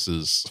line. This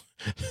is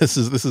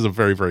a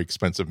very, very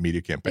expensive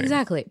media campaign.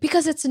 Exactly.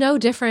 Because it's no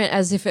different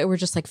as if it were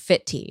just like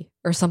Fit Tea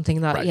or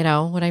something that, you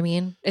know what I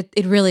mean?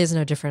 It really is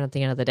no different at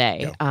the end of the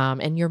day. Yeah.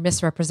 And you're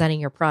misrepresenting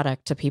your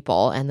product to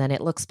people and then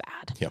it looks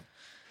bad. Yeah.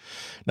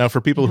 Now,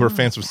 for people who are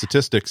fans of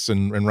statistics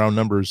and round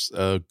numbers,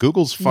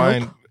 Google's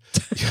fine.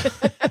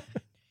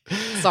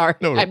 Sorry,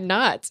 no. I'm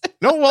not.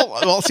 No,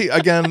 well, see,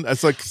 again,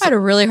 it's like, I had a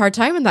really hard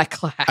time in that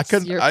class. I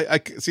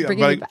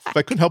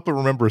couldn't help but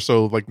remember.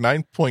 So, like,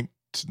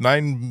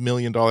 $9.9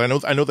 million.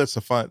 I know that's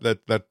a fine.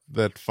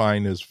 That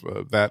fine is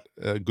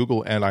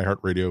Google and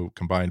iHeartRadio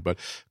combined. But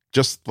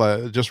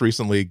just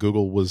recently,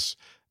 Google was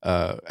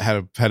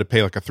had to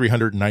pay like a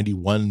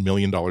 $391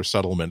 million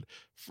settlement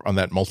on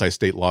that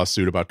multi-state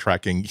lawsuit about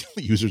tracking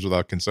users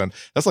without consent.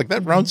 That's like,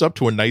 that rounds up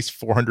to a nice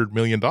 $400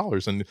 million.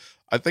 And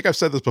I think I've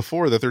said this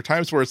before, that there are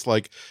times where it's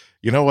like,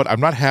 you know what, I'm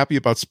not happy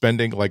about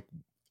spending like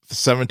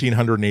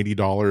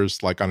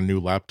 $1,780 like on a new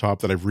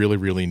laptop that I really,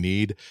 really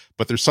need.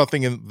 But there's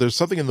something in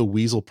the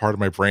weasel part of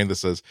my brain that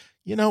says,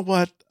 you know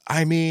what?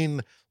 I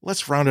mean,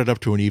 let's round it up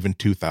to an even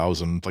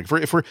 2,000. Like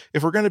if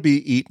we're going to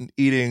be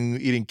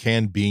eating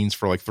canned beans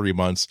for like 3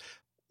 months,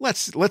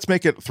 let's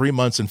make it 3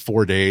 months and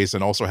 4 days,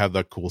 and also have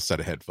that cool set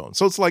of headphones.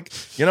 So it's like,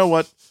 you know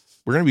what?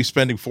 We're going to be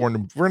spending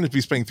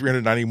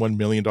 $391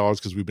 million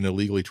because we've been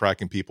illegally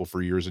tracking people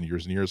for years and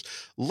years and years.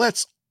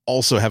 Let's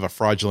also have a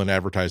fraudulent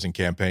advertising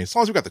campaign. As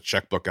long as we've got the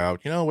checkbook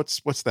out, you know,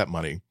 what's that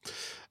money?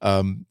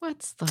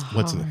 What's the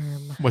harm?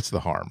 What's the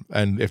harm?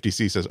 And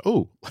FTC says,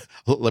 "Oh,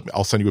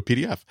 I'll send you a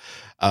PDF."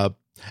 And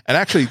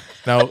actually,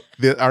 now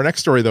our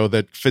next story though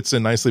that fits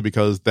in nicely,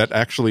 because that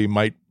actually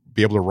might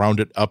be able to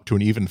round it up to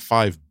an even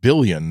 5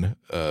 billion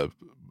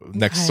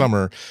next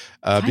summer,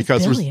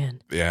 because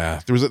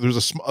there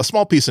was a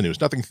small piece of news,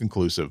 nothing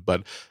conclusive,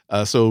 but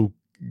so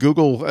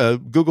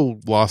Google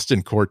lost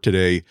in court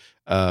today.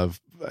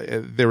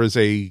 There is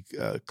a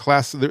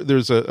class.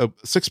 There's a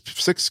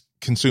six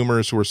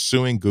consumers who are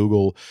suing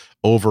Google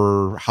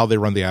over how they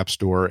run the App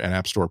Store and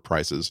App Store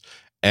prices.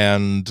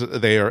 And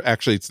they are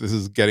actually, this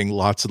is getting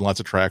lots and lots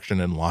of traction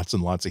and lots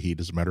of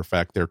heat. As a matter of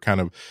fact, they've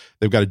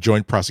got a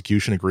joint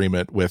prosecution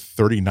agreement with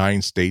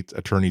 39 state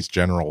attorneys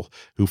general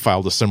who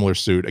filed a similar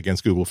suit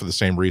against Google for the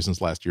same reasons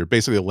last year,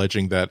 basically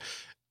alleging that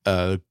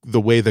the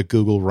way that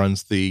Google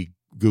runs the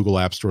Google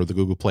App Store, the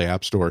Google Play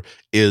App Store,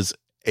 is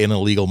an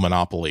illegal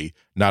monopoly,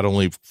 not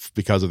only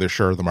because of their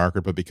share of the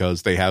market, but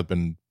because they have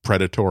been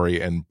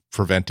predatory and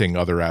preventing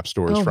other app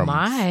stores from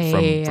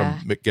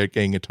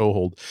getting a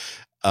toehold.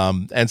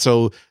 And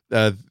so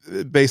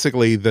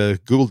basically this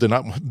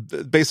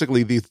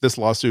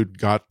lawsuit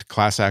got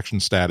class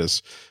action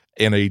status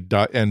in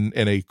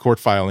a court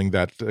filing,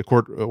 that a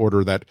court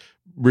order that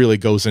really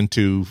goes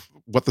into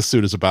what the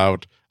suit is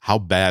about, how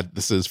bad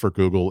this is for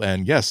Google.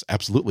 And yes,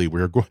 absolutely,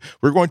 we're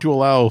going to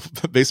allow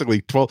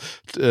basically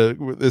 12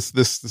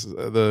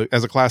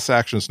 as a class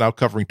action. It's now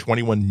covering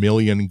 21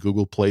 million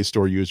Google Play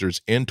Store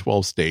users in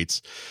 12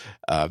 states.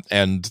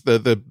 And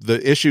the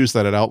issues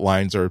that it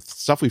outlines are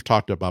stuff we've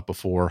talked about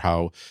before.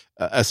 How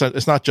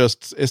it's not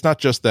just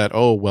that,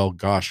 oh well,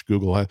 gosh,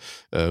 Google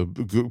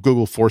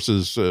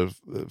forces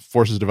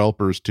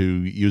developers to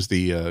use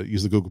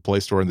the Google Play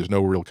Store and there's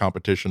no real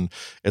competition.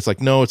 It's like,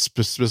 no, it's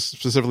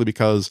specifically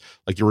because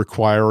like you're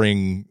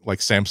requiring like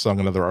Samsung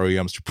and other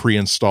OEMs to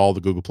pre-install the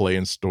Google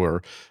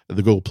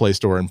Play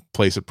Store and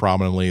place it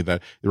prominently.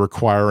 That they're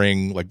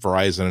requiring like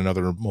Verizon and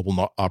other mobile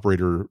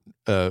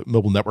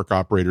network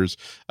operators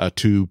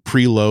to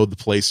preload the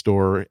Play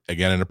Store,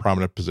 again in a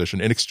prominent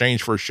position, in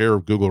exchange for a share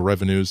of Google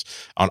revenues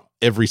on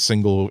every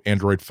single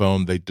Android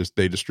phone they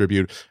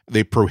distribute.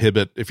 They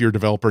prohibit, if you're a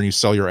developer and you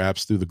sell your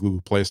apps through the Google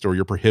Play Store,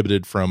 you're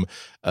prohibited from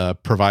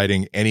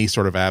providing any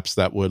sort of apps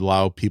that would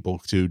allow people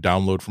to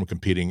download from a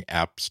competing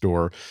app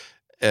store.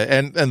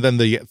 And then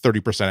the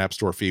 30% app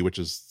store fee, which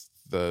is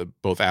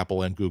both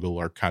Apple and Google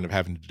are kind of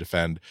having to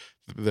defend,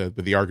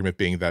 the argument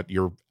being that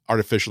you're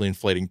artificially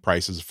inflating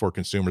prices for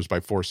consumers by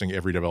forcing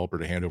every developer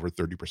to hand over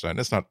 30%.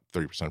 It's not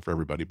 30% for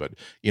everybody, but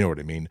you know what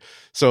I mean.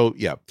 So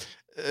yeah,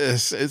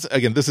 it's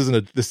again, this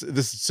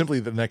is simply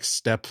the next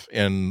step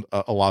in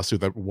a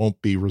lawsuit that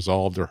won't be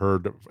resolved or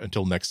heard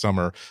until next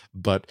summer.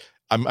 But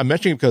I'm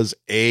mentioning it because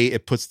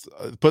it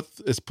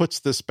puts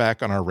this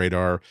back on our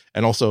radar,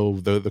 and also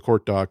the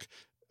court doc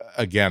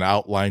again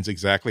outlines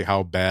exactly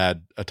how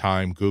bad a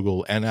time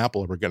Google and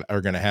Apple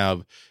are going to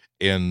have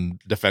in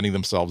defending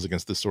themselves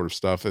against this sort of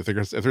stuff. If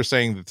they're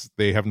saying that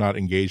they have not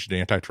engaged in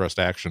antitrust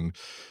action,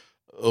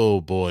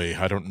 oh boy,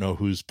 I don't know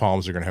whose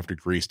palms are going to have to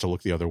grease to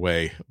look the other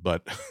way.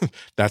 But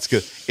that's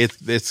good.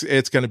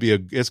 It's going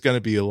to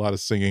be a lot of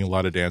singing, a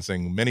lot of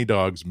dancing, many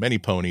dogs, many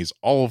ponies,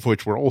 all of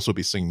which will also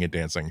be singing and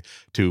dancing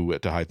to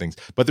hide things.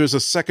 But there's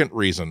a second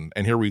reason,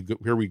 and here we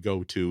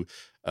go to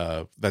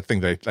that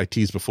thing that I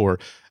teased before.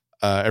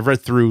 I've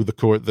read through the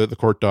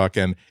court doc,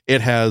 and it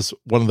has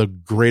one of the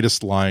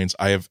greatest lines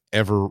I have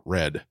ever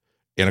read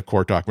in a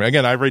court document.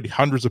 Again, I read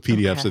hundreds of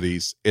PDFs of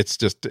these. It's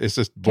just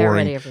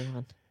boring. Get ready,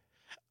 everyone.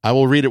 I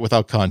will read it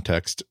without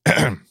context.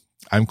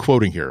 I'm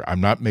quoting here. I'm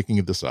not making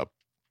this up.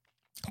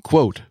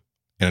 Quote,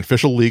 an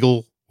official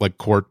legal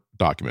court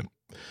document.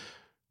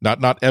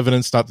 Not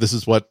evidence, this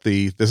is what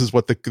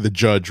the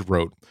judge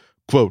wrote.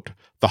 Quote,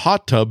 the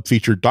hot tub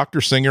featured Dr.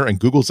 Singer and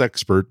Google's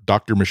expert,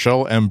 Dr.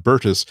 Michelle M.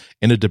 Burtis,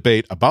 in a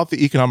debate about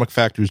the economic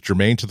factors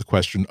germane to the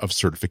question of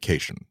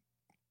certification.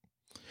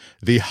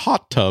 The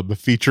hot tub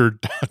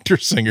featured Dr.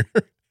 Singer,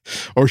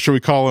 or should we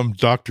call him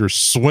Dr.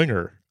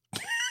 Swinger?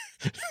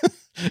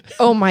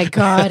 Oh my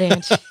God,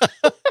 Angie.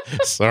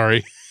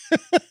 Sorry.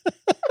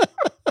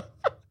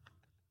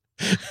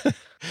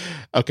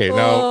 Okay,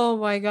 now Oh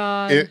my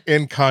god.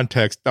 in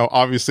context, now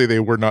obviously they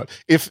were not.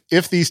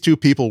 If these two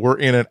people were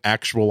in an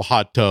actual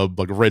hot tub,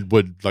 like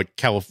redwood, like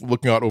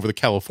looking out over the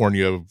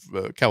California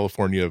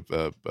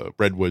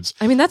redwoods.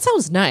 I mean, that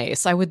sounds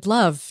nice. I would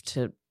love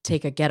to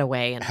take a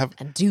getaway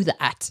and do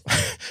that.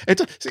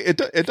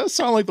 It does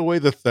sound like the way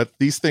that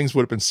these things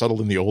would have been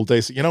settled in the old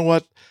days. You know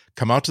what?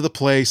 Come out to the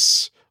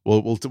place.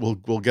 We'll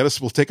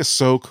take a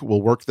soak.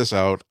 We'll work this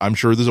out. I'm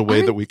sure there's a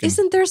way that we can.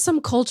 Isn't there some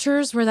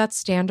cultures where that's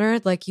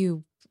standard? Like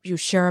you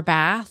share a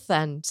bath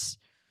and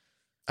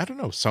I don't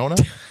know,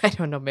 sauna. I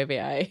don't know. Maybe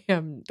I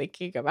am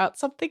thinking about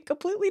something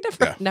completely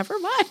different. Yeah. Never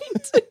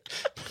mind.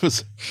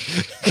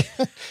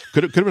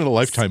 Could have been a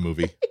Lifetime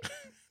movie.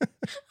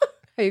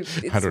 I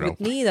don't know. With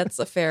me, that's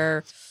a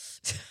fair.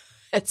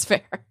 It's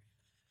fair.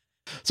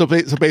 So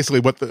basically,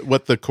 what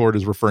the court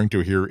is referring to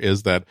here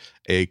is that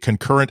a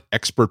concurrent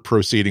expert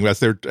proceeding, as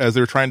they're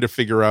trying to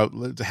figure out,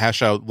 to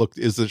hash out, look,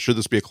 should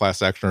this be a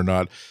class action or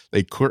not?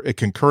 A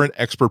concurrent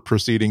expert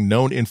proceeding,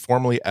 known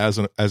informally as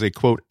a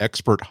quote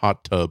expert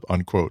hot tub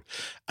unquote.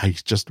 I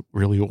just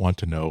really want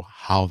to know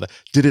how that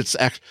did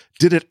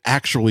it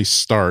actually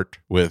start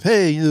with,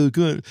 hey,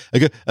 good,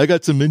 I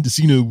got some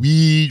Mendocino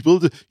weed.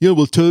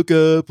 We'll toke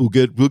up, we'll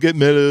get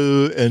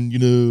mellow,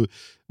 and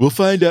we'll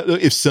find out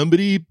if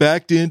somebody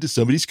backed into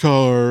somebody's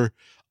car.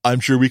 I'm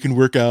sure we can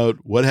work out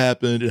what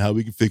happened and how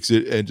we can fix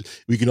it, and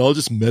we can all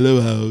just mellow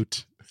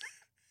out.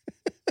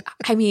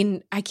 I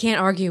mean, I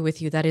can't argue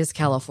with you. That is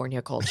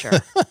California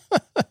culture.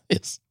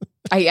 Yes.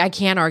 I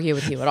can't argue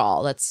with you at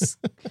all. That's.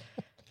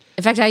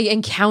 In fact, I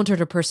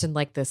encountered a person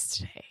like this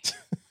today.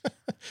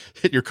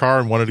 Hit your car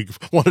and wanted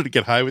to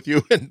get high with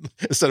you, and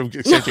instead of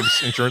exchanging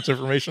insurance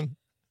information.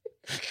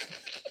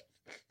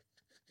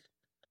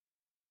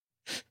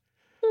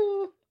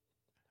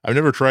 I've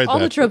never tried all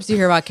that. The tropes you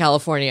hear about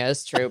California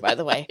is true, by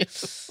the way.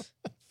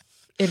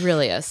 It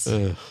really is.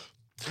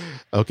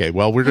 Okay,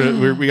 well,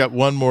 we got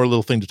one more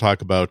little thing to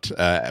talk about,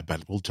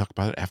 but we'll talk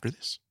about it after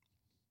this.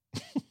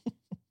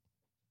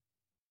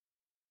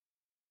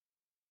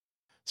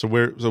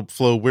 So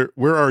Flo,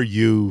 where are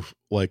you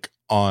like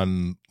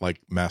on like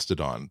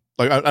Mastodon?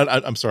 Like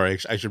I'm sorry,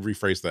 I should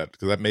rephrase that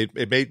because that made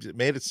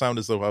it sound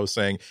as though I was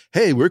saying,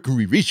 hey, where can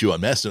we reach you on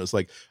Mastodon? It's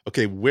like,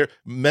 okay, we're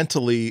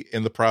mentally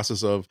in the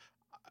process of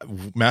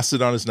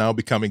Mastodon is now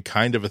becoming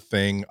kind of a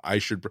thing. I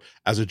should,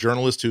 as a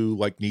journalist who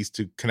like needs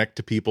to connect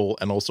to people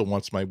and also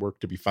wants my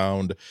work to be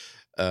found,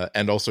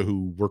 and also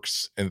who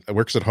works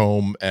at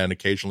home and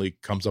occasionally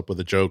comes up with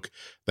a joke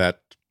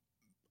that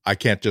I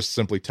can't just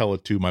simply tell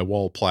it to my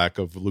wall plaque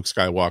of Luke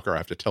Skywalker. I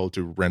have to tell it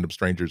to random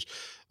strangers.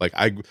 Like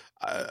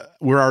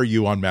where are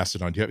you on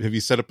Mastodon? Have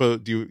you set up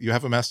do you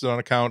have a Mastodon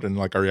account, and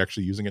like, are you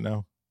actually using it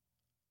now?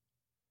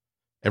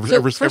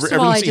 Ever since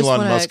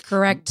Elon Musk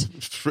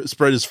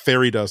spread his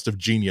fairy dust of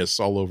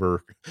genius all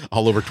over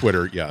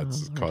Twitter, yeah,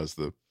 it's caused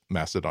the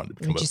Mastodon to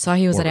become. You saw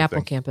he was at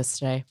Apple campus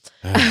today.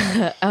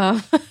 Anyway.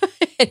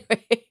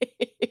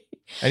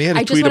 And he had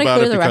a tweet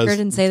about it because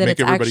and say that make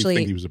everybody actually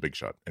think he was a big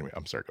shot. Anyway,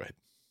 I'm sorry. Go ahead.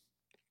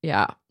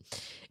 Yeah,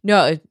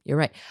 no, you're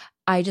right.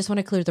 I just want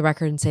to clear the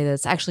record and say that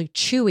it's actually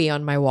Chewie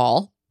on my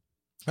wall,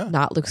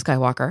 not Luke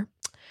Skywalker.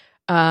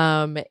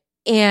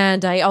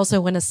 And I also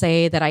want to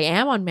say that I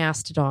am on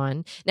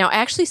Mastodon. Now, I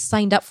actually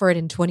signed up for it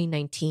in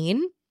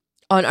 2019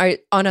 on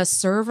a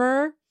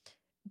server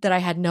that I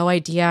had no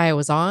idea I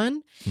was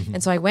on. Mm-hmm.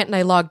 And so I went and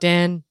I logged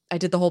in. I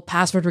did the whole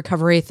password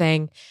recovery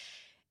thing.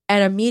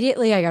 And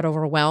immediately I got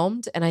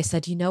overwhelmed. And I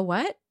said, you know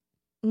what?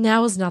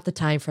 Now is not the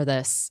time for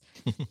this.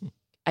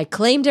 I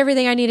claimed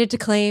everything I needed to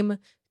claim,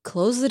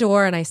 closed the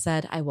door, and I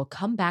said, I will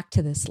come back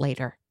to this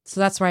later. So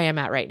that's where I am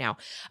at right now.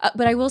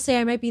 But I will say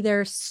I might be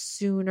there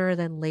sooner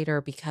than later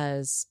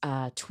because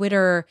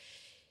Twitter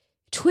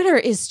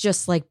is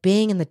just like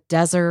being in the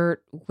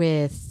desert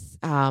with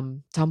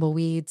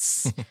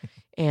tumbleweeds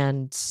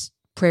and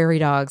prairie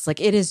dogs. Like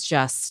it is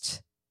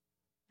just,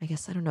 I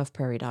guess, I don't know if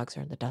prairie dogs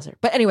are in the desert.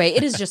 But anyway,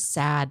 it is just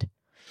sad.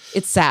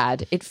 It's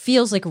sad. It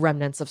feels like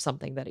remnants of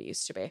something that it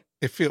used to be.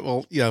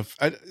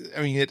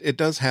 I mean, it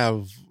does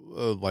have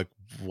like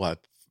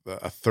what,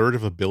 a third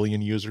of a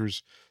billion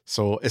users.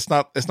 So it's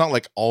not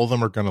like all of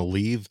them are going to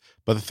leave.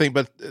 But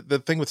the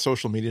thing with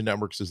social media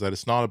networks is that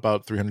it's not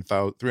about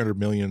 300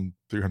 million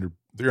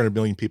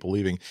people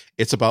leaving.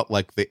 It's about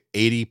like the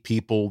 80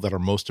 people that are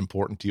most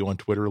important to you on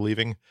Twitter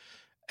leaving.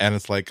 And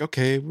it's like,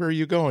 okay, where are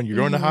you going? You're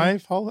going to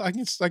Hive? I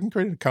can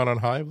create an account on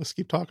Hive. Let's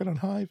keep talking on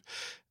Hive.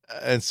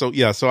 And so,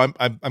 yeah, so I'm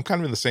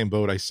kind of in the same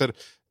boat. I said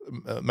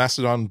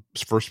Mastodon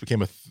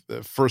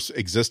first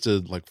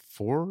existed like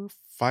 4 or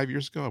 5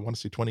 years ago. I want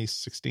to say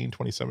 2016,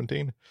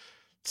 2017.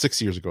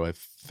 6 years ago, I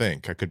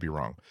think. I could be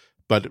wrong.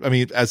 But I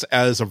mean, as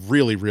a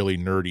really, really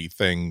nerdy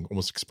thing,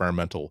 almost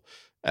experimental,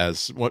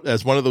 as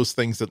one of those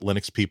things that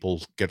Linux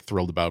people get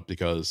thrilled about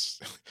because,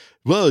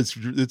 well,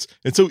 it's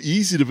so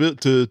easy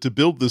to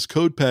build this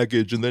code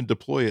package and then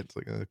deploy it. It's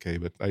like, okay,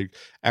 but I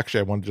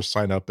want to just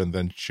sign up and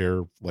then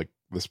share like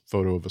this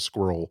photo of a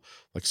squirrel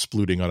like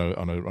splooting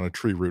on a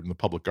tree root in the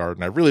public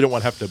garden. I really don't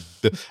want to have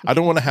to. I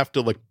don't want to have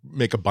to like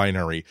make a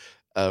binary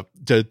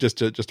just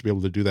to be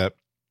able to do that.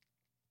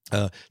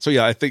 So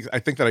yeah, I think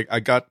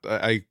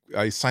that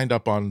I signed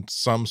up on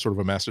some sort of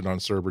a Mastodon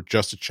server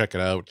just to check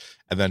it out,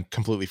 and then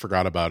completely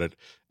forgot about it.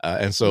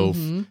 And so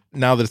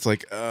now that it's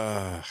like,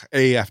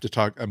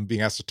 I'm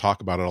being asked to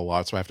talk about it a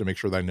lot, so I have to make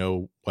sure that I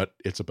know what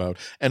it's about.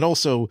 And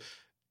also,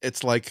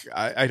 it's like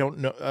I don't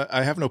know,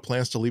 I have no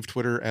plans to leave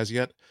Twitter as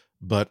yet,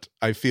 but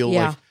I feel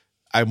like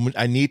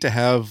I need to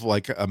have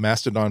like a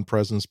Mastodon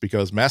presence,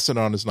 because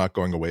Mastodon is not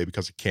going away,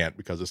 because it can't,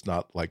 because it's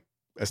not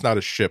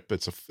a ship.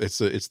 It's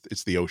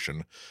the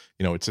ocean.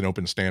 It's an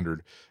open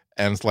standard.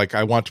 And it's like,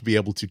 I want to be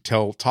able to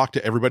talk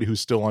to everybody who's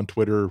still on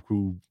Twitter,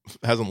 who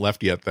hasn't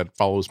left yet, that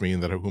follows me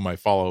and whom I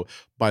follow.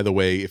 By the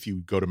way, if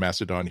you go to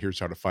Mastodon, here's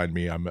how to find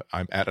me. I'm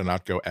at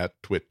Ihnatko at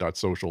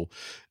twit.social.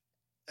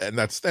 And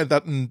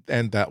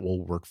that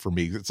will work for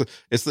me.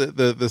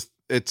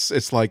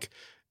 It's like,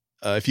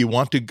 if you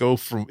want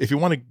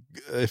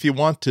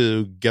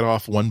to get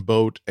off one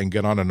boat and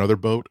get on another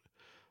boat,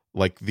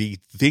 like the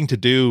thing to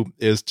do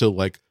is to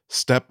like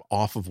step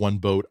off of one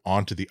boat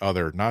onto the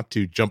other, not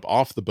to jump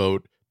off the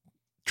boat,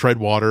 tread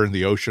water in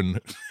the ocean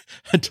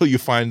until you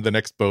find the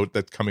next boat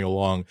that's coming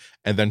along,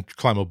 and then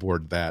climb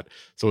aboard that.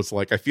 So it's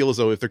like, I feel as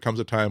though if there comes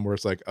a time where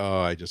it's like,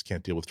 oh, I just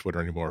can't deal with Twitter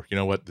anymore. You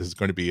know what? This is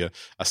going to be a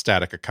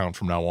static account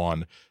from now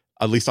on.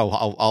 At least I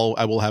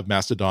will have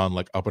Mastodon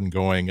like up and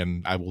going,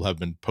 and I will have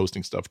been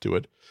posting stuff to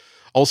it.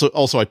 Also,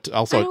 I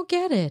don't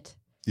get it.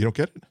 You don't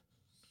get it?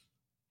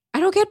 I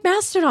don't get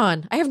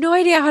Mastodon. I have no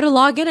idea how to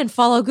log in and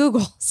follow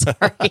Google.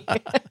 Sorry.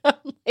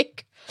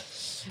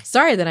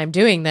 Sorry that I'm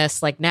doing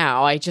this like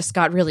now. I just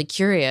got really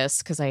curious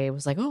because I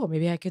was like, oh,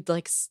 maybe I could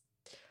like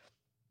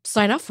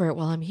sign up for it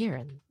while I'm here.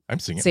 And I'm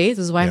seeing it. See, this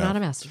is why I'm not a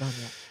Mastodon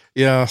yet.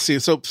 Yeah. See,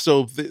 so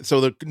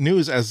the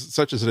news as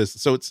such as it is,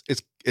 so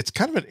it's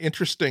kind of an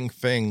interesting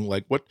thing.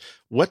 Like what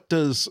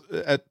does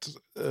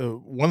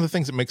one of the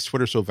things that makes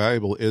Twitter so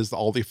valuable is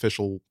all the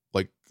official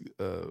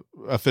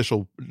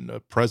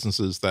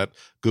presences that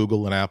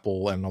Google and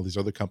Apple and all these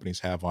other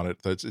companies have on it.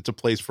 It's a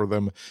place for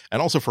them,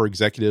 and also for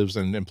executives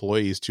and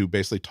employees to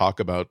basically talk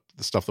about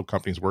the stuff the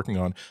company's working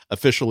on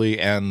officially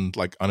and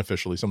like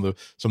unofficially. Some of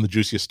the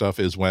juiciest stuff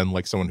is when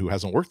like someone who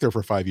hasn't worked there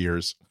for 5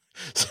 years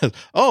says,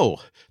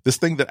 oh, this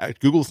thing that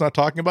Google's not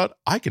talking about,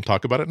 I can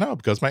talk about it now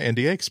because my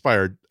NDA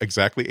expired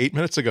exactly 8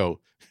 minutes ago.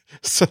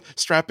 So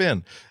strap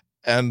in.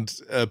 And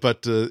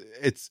but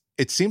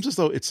it seems as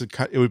though it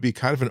would be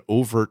kind of an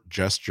overt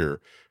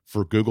gesture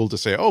for Google to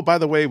say, oh, by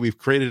the way, we've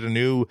created a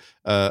new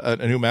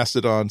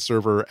Mastodon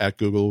server at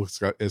Google.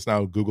 It's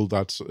now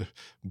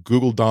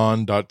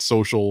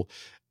googledon.social.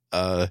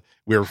 And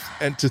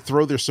to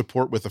throw their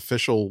support with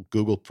official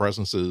Google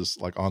presences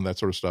like on that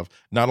sort of stuff.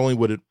 Not only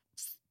would it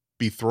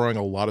be throwing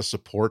a lot of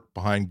support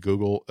behind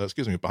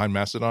behind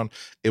Mastodon,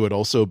 it would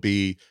also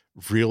be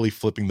really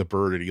flipping the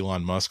bird at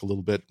Elon Musk a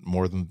little bit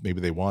more than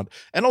maybe they want.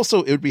 And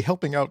also it would be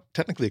helping out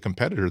technically a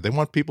competitor. They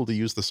want people to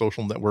use the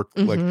social network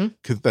like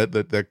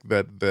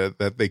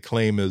that they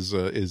claim is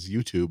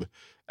YouTube,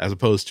 as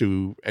opposed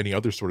to any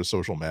other sort of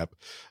social map.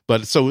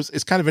 But so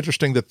it's kind of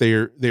interesting that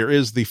there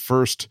is the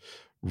first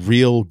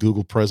real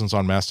Google presence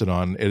on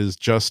Mastodon. It is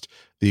just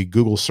the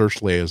Google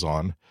Search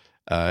Liaison.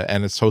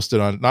 And it's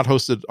not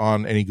hosted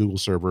on any Google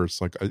server.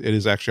 It's like, it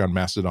is actually on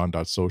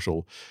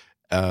mastodon.social.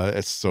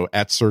 It's so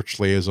at Search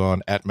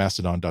Liaison at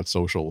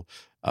mastodon.social.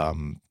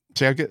 So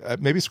I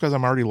get, maybe it's because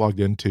I'm already logged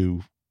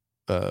into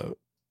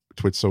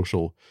Twitch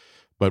Social,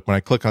 but when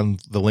I click on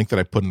the link that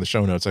I put in the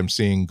show notes, I'm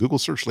seeing Google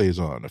Search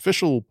Liaison,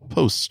 official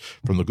posts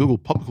from the Google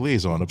Public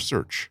Liaison of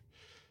Search.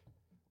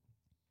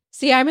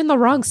 See, I'm in the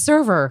wrong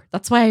server.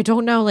 That's why I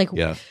don't know.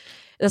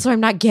 That's why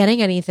I'm not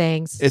getting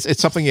anything.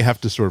 It's something you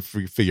have to sort of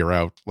figure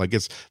out. Like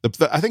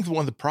I think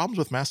one of the problems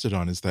with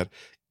Mastodon is that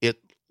it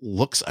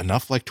looks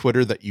enough like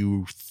Twitter that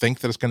you think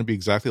that it's going to be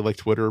exactly like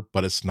Twitter,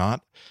 but it's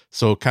not.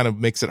 So it kind of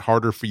makes it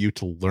harder for you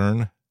to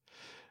learn.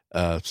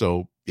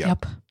 So yeah.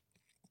 Yep.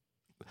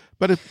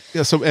 But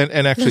so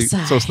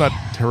it's not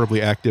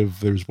terribly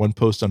active. There's one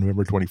post on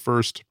November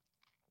 21st,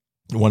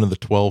 one on the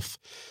 12th,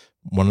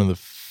 one on the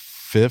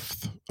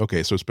 5th.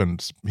 Okay, so it's been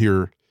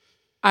here.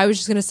 I was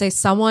just going to say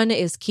someone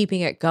is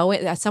keeping it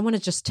going. Someone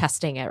is just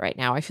testing it right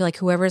now. I feel like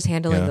whoever's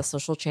handling the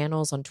social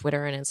channels on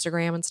Twitter and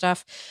Instagram and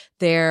stuff,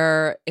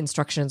 their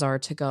instructions are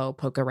to go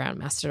poke around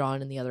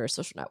Mastodon and the other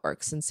social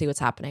networks and see what's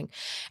happening.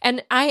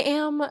 And I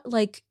am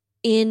like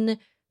in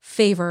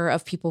favor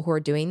of people who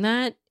are doing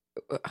that.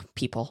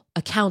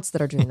 Accounts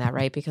that are doing that,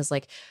 right? Because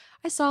like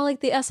I saw like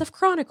the SF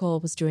Chronicle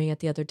was doing it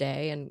the other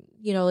day, and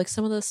like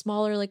some of the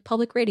smaller like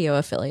public radio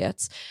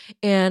affiliates.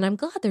 And I'm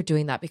glad they're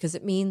doing that because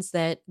it means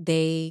that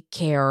they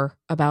care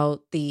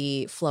about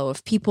the flow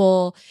of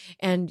people.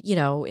 And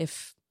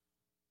if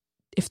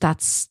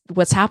that's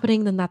what's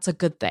happening, then that's a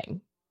good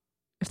thing.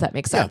 If that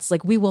makes sense.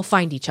 Like we will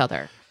find each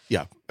other.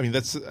 Yeah. I mean,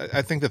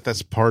 I think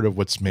that's part of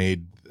what's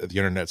made the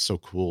internet so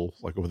cool,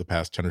 like over the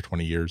past 10 or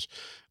 20 years,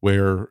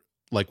 where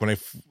like when I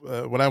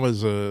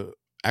was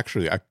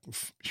actually, I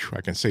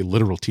can say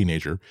literal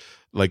teenager.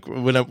 Like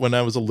when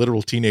I was a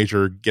literal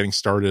teenager getting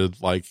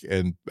started, like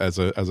and as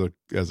a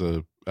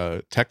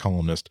tech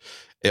columnist,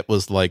 it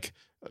was like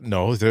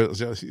No,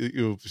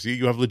 you see,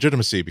 you have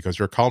legitimacy because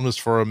you're a columnist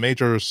for a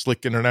major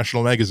slick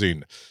international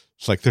magazine.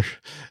 It's like they're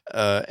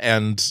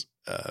and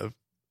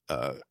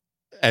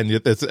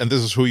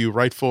this is who you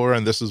write for,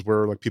 and this is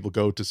where like people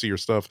go to see your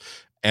stuff.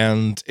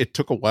 And it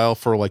took a while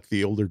for like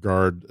the older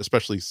guard,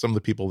 especially some of the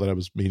people that I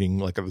was meeting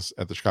like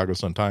at the Chicago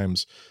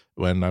Sun-Times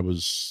when I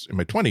was in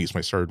my 20s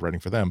when I started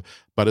writing for them.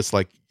 But it's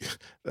like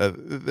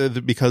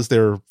because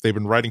they've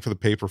been writing for the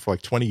paper for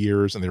like 20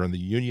 years and they're in the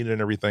union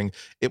and everything,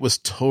 it was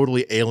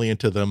totally alien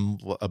to them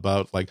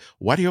about like,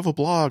 why do you have a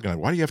blog?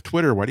 And why do you have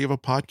Twitter? Why do you have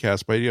a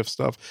podcast? Why do you have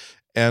stuff?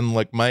 And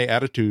like my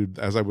attitude,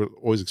 as I would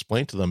always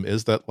explain to them,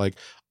 is that like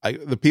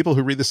the people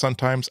who read the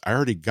Sun-Times, I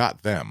already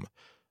got them.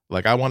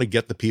 Like I want to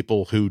get the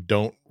people who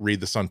don't read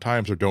the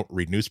Sun-Times or don't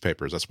read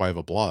newspapers. That's why I have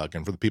a blog.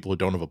 And for the people who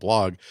don't have a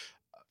blog,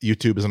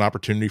 YouTube is an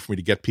opportunity for me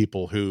to get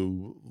people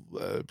who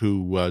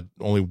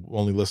only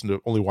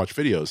watch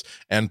videos,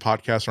 and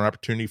podcasts are an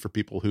opportunity for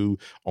people who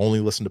only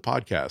listen to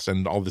podcasts,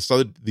 and all this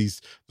other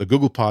the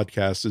Google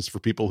podcast is for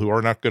people who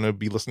are not going to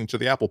be listening to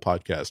the Apple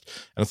podcast.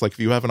 And it's like, if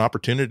you have an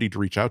opportunity to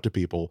reach out to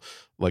people,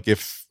 like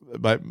if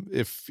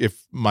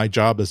my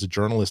job as a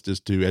journalist is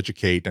to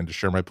educate and to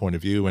share my point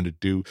of view and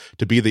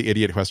to be the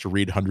idiot who has to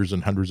read hundreds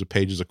and hundreds of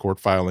pages of court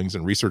filings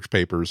and research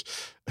papers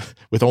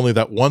with only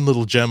that one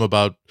little gem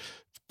about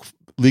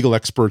legal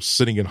experts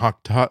sitting in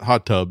hot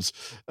tubs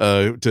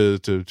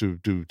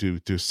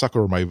to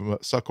succor my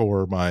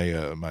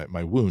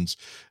wounds.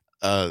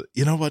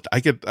 You know what?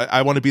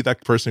 I want to be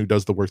that person who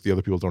does the work the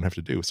other people don't have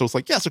to do. So it's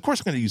like, yes, of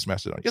course I'm going to use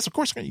Mastodon. Yes, of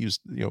course I'm going to use,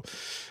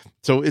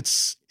 so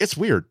it's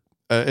weird.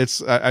 I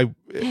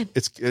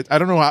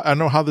don't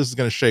know how this is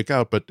going to shake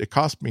out, but it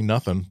cost me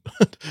nothing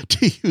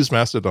to use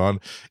Mastodon.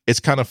 It's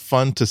kind of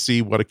fun to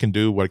see what it can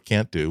do, what it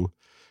can't do.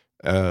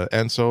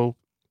 And so,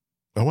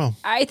 oh well.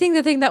 I think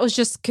the thing that was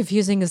just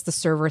confusing is the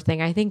server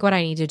thing. I think what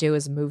I need to do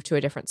is move to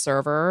a different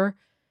server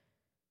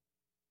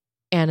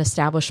and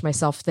establish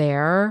myself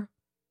there.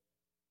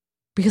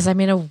 Because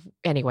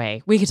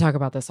anyway, we could talk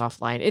about this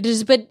offline. It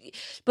is,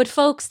 but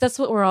folks, that's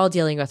what we're all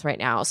dealing with right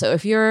now. So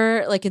if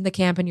you're like in the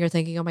camp and you're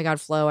thinking, oh my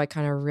God, Flo, I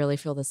kind of really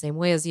feel the same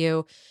way as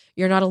you,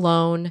 you're not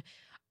alone.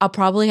 I'll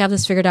probably have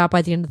this figured out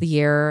by the end of the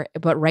year.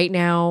 But right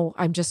now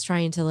I'm just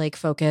trying to like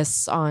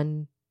focus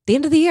on the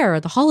end of the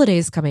year, the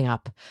holidays coming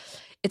up.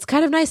 It's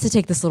kind of nice to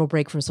take this little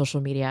break from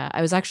social media.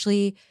 I was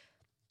actually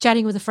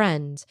chatting with a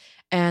friend,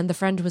 and the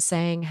friend was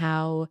saying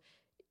how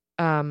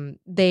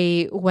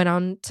they went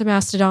on to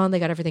Mastodon, they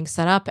got everything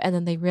set up, and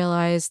then they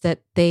realized that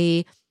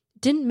they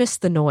didn't miss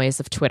the noise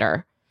of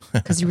Twitter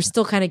because you were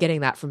still kind of getting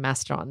that from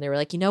Mastodon. They were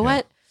like, you know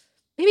what?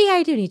 Maybe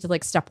I do need to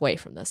like step away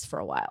from this for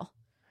a while.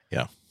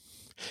 Yeah.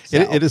 So.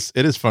 It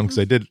is fun because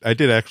I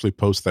did actually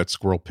post that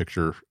squirrel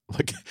picture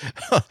like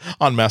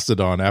on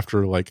Mastodon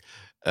after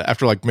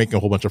making a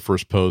whole bunch of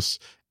first posts.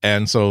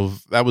 And so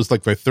that was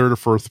like my third or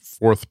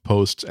fourth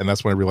post. And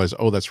that's when I realized,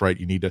 oh, that's right.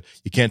 You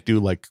can't do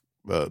like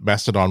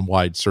Mastodon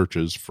wide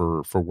searches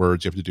for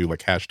words. You have to do like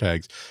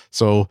hashtags.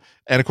 So,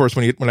 and of course,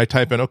 when I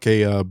type in,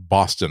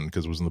 Boston,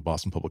 because it was in the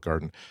Boston Public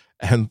Garden,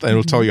 and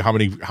it'll tell you how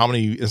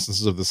many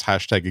instances of this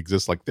hashtag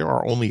exist. Like there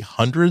are only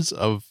hundreds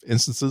of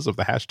instances of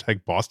the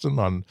hashtag Boston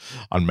on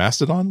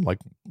Mastodon. Like,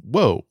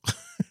 whoa.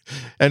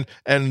 and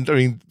I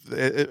mean,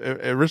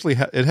 it originally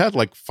it had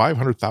like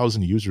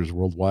 500,000 users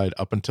worldwide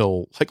up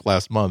until like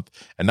last month,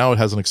 and now it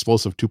has an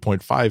explosive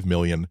 2.5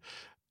 million.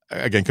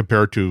 Again,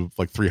 compared to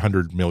like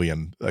 300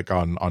 million like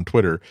on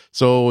Twitter.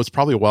 So it's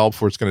probably a while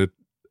before it's going to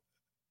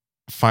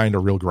find a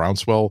real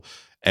groundswell.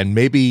 And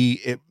maybe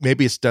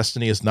its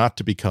destiny is not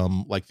to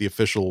become like the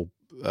official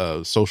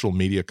social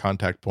media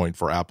contact point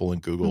for Apple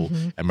and Google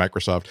and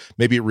Microsoft.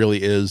 Maybe it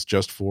really is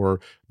just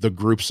for the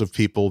groups of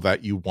people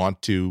that you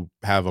want to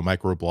have a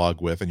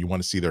microblog with and you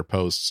want to see their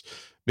posts.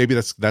 Maybe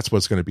that's what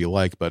it's going to be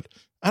like. But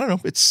I don't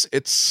know.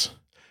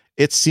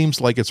 It seems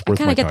like it's worth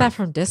my time. I kind of get that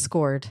from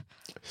Discord.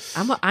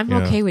 I'm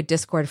okay with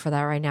Discord for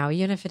that right now,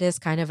 even if it is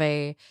kind of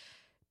a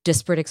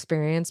disparate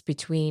experience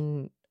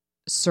between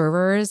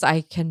servers. I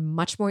can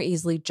much more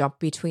easily jump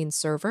between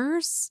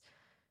servers.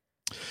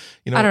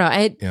 I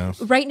don't know.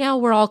 Right now,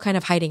 we're all kind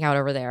of hiding out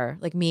over there.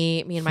 Like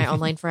me and my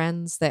online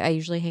friends that I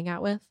usually hang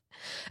out with.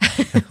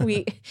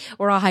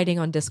 We're all hiding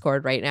on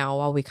Discord right now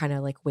while we kind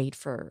of like wait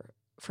for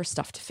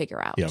stuff to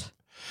figure out. Yeah.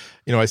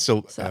 I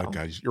still,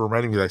 guys, you're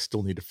reminding me that I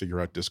still need to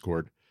figure out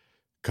Discord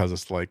because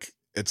it's like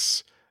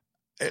the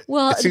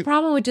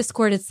problem with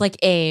Discord, it's like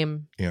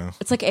AIM. Yeah.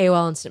 It's like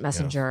AOL Instant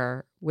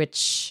Messenger,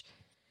 which,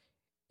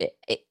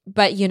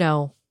 but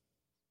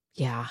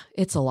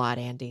it's a lot,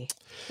 Andy.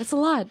 It's a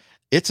lot.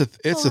 It's a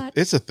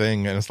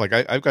thing. And it's like,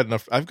 I've got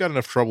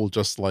enough trouble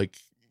just like,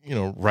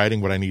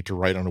 writing what I need to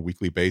write on a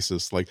weekly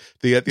basis. Like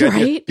the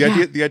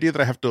idea that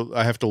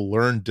I have to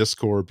learn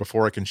Discord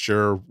before I can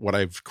share what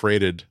I've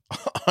created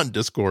on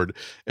Discord.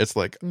 It's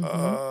like,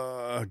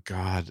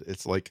 God,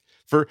 it's like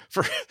for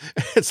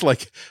it's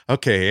like,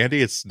 okay,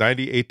 Andy, it's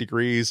 98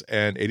 degrees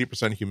and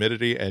 80%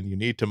 humidity, and you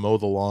need to mow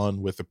the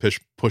lawn with a push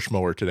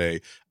mower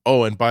today.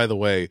 Oh, and by the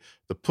way,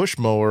 the push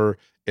mower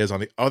is on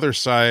the other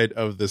side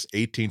of this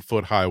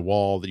 18-foot high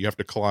wall that you have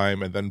to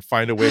climb and then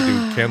find a way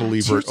to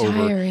cantilever it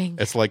over. Tiring.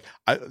 It's like,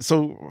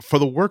 so for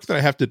the work that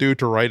I have to do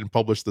to write and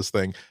publish this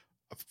thing,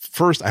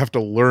 first I have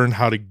to learn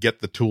how to get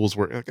the tools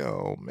where, like,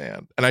 oh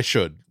man, and I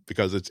should,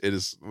 because it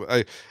is.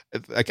 I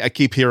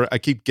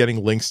keep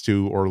getting links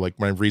to, or like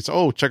when I read,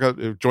 check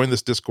out, join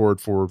this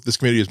Discord for this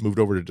community has moved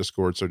over to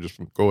Discord, so just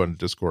go on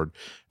Discord,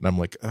 and I'm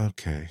like,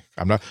 okay,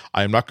 I'm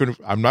not going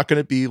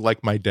to be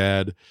like my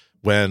dad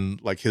when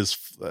like his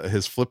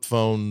flip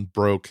phone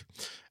broke,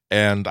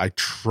 and I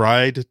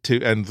tried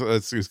to, and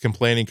he was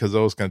complaining because it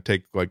was going to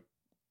take like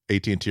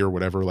AT&T or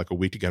whatever like a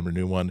week to get him a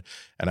new one,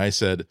 and I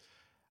said,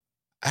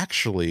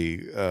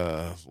 actually,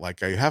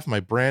 like, I have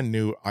my brand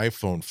new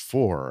iPhone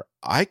 4.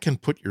 I can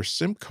put your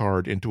SIM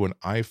card into an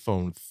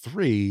iPhone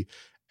 3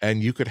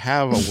 and you could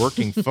have a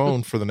working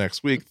phone for the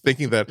next week,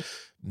 thinking that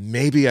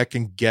maybe I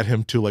can get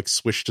him to like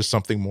switch to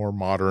something more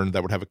modern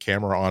that would have a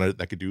camera on it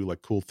that could do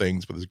like cool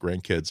things with his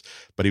grandkids.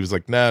 But he was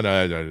like, no.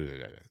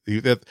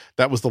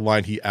 That was the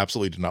line he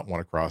absolutely did not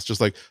want to cross.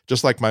 Just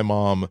like my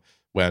mom,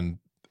 when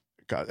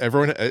God,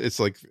 everyone, it's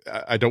like,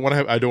 I don't want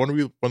to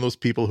be one of those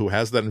people who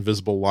has that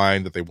invisible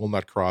line that they will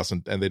not cross,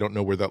 and they don't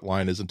know where that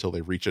line is until they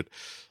reach it.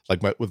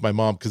 Like with my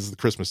mom, because it's the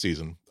Christmas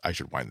season. I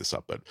should wind this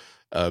up, but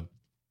I'm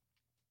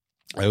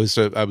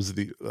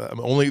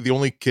the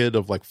only kid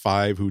of like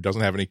 5 who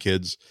doesn't have any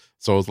kids.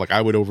 So it's like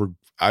I was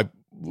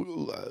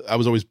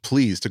always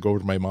pleased to go over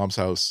to my mom's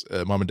house,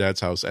 mom and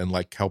dad's house, and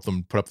like help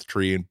them put up the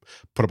tree and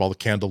put up all the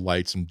candle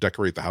lights and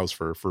decorate the house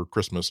for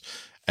Christmas.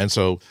 And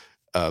so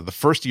the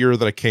first year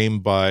that I came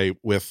by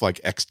with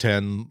like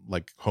X10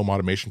 like home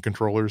automation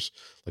controllers,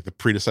 like the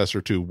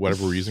predecessor to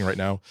whatever we're using right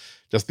now,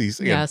 just these,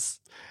 Yes.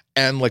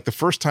 And like the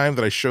first time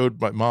that I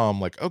showed my mom,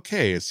 like,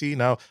 okay, see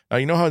now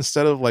you know how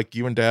instead of like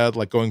you and dad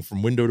like going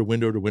from window to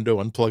window to window,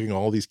 unplugging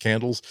all these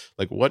candles,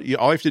 like all you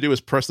have to do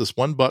is press this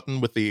one button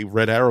with the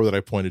red arrow that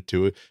I pointed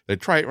to it. And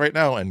try it right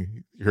now,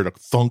 and you heard a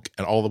thunk,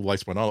 and all the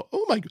lights went on.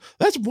 Oh my,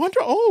 that's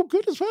wonderful! Oh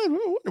goodness,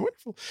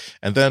 wonderful!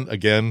 And then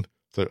again.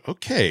 So,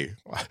 okay,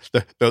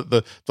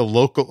 the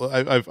local,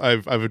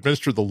 I've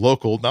administered the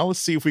local. Now let's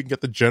see if we can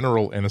get the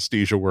general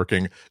anesthesia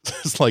working.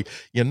 It's like,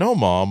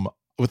 Mom,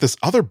 with this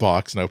other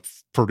box, and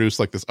I've produced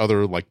like this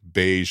other like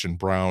beige and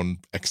brown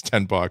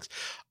X10 box,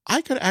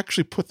 I could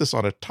actually put this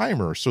on a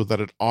timer so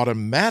that it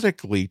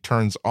automatically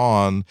turns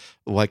on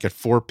like at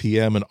 4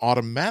 p.m. and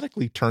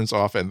automatically turns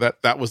off. And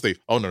that was no,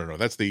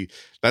 that's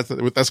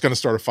going to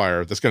start a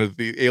fire.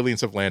 The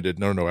aliens have landed.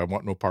 No, I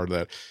want no part of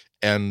that.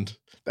 And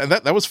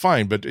that was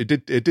fine, but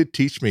it did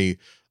teach me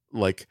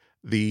like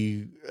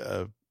the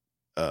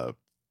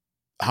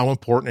how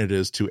important it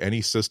is to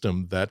any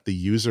system that the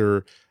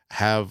user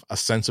have a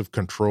sense of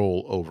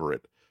control over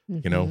it.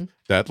 Mm-hmm.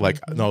 That like,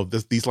 no,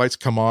 these lights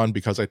come on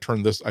because I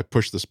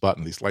push this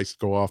button. These lights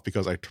go off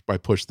because I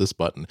push this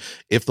button.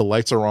 If the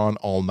lights are on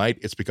all night,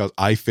 it's because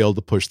I failed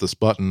to push this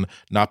button,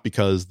 not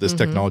because this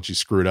technology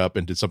screwed up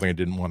and did something I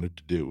didn't want it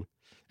to do.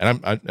 And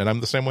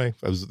I'm the same way.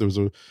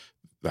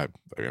 I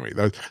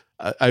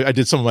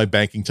did some of my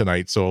banking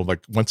tonight, so like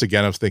once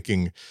again I was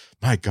thinking,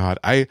 my God,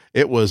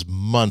 it was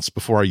months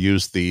before I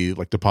used the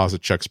like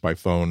deposit checks by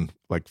phone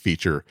like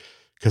feature,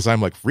 because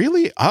I'm like,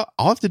 really, all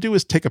I have to do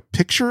is take a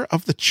picture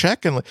of the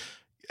check, and like,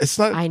 it's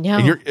not. I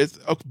know.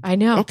 I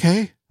know.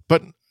 Okay,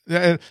 but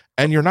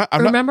and you're not.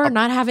 Remember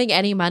not having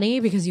any money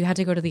because you had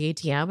to go to the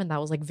ATM, and that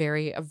was like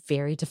a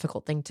very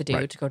difficult thing to do,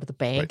 right, to go to the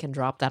bank and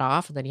drop that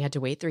off, and then you had to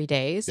wait 3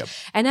 days. Yep.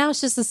 And now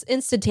it's just this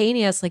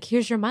instantaneous, like,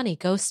 here's your money,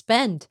 go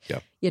spend.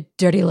 Yep. You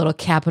dirty little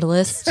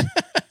capitalist.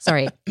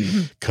 Sorry.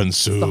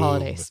 Consume. It's the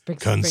holidays.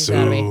 Brings it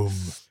out of me.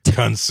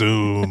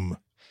 Consume.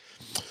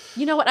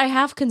 You know what? I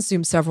have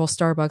consumed several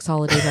Starbucks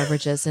holiday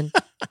beverages, and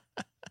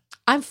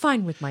I'm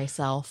fine with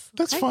myself.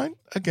 That's fine.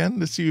 Again,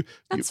 that's you.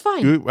 That's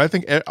fine. I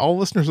think all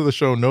listeners of the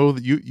show know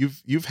that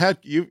you've had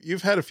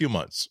a few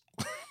months.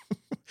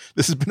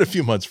 This has been a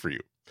few months for you.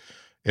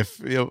 If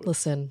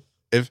listen,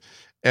 if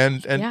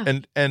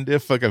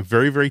if like a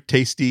very very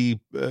tasty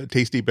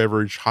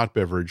beverage, hot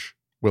beverage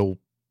will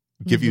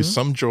give you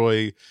some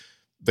joy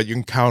that you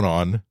can count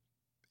on,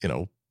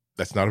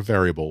 that's not a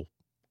variable,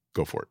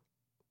 go for it.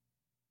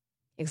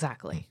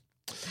 Exactly.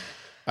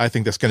 I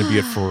think that's going to be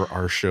it for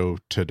our show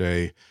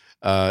today.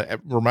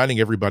 Reminding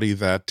everybody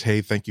that,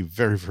 hey, thank you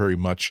very, very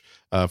much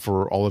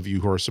for all of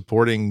you who are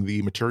supporting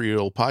the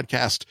Material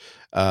podcast.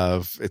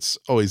 It's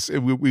always,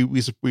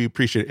 we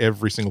appreciate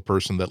every single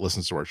person that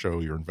listens to our show.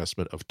 Your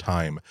investment of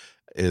time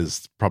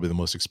is probably the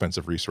most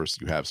expensive resource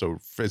you have. So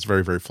it's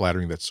very, very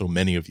flattering that so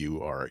many of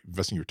you are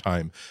investing your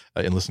time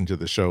in listening to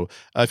the show.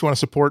 If you want to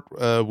support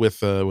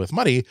with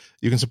money,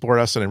 you can support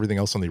us and everything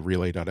else on the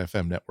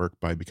Relay.fm network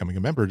by becoming a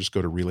member. Just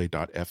go to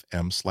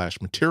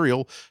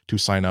relay.fm/material to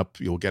sign up.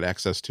 You'll get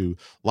access to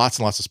lots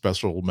and lots of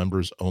special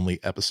members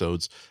only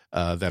episodes.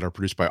 that are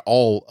produced by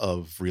all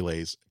of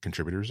Relay's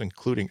contributors,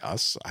 including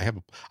us. I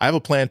have a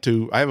plan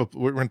to.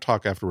 We're going to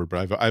talk afterward,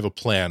 but I have a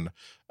plan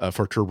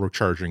for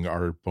turbocharging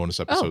our bonus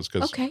episodes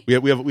because we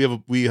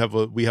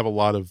have a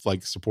lot of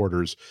like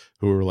supporters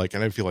who are like,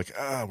 and I feel like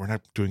we're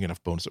not doing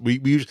enough bonus.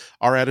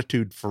 Our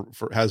attitude for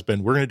has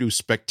been we're going to do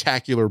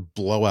spectacular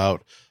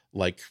blowout,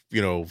 like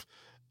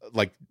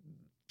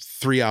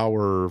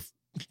 3-hour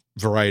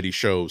variety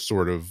show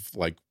sort of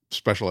like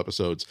special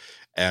episodes.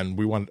 And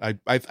we want, I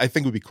think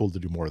it would be cool to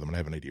do more of them, and I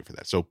have an idea for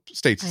that. So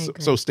stay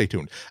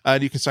tuned.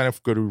 And you can sign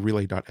up, go to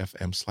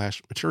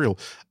relay.fm/material.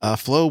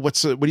 Flo, what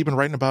have you been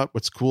writing about?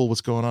 What's cool?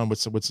 What's going on?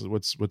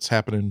 What's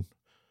happening?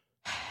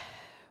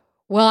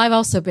 Well, I've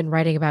also been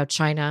writing about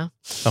China.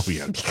 Oh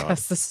yeah.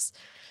 Because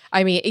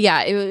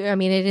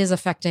it is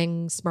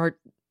affecting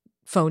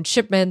smartphone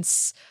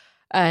shipments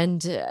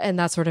and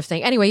that sort of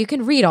thing. Anyway, you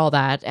can read all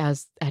that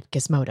at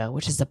Gizmodo,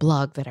 which is a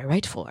blog that I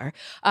write for.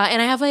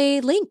 And I have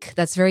a link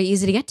that's very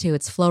easy to get to.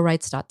 It's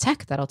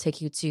flowrights.tech. That'll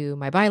take you to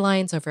my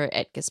bylines over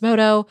at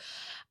Gizmodo.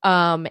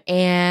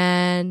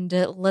 And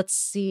let's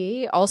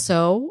see.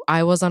 Also,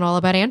 I was on All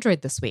About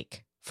Android this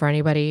week for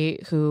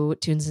anybody who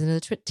tunes into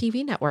the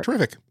TV network.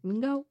 Terrific. You can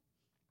go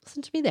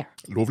listen to me there.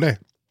 Lovely.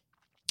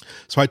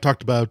 So I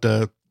talked about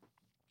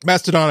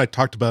Mastodon. I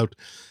talked about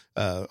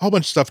a whole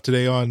bunch of stuff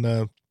today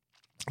on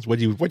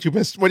what you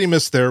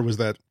missed there was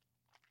that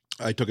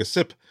I took a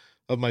sip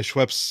of my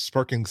Schweppes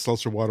sparkling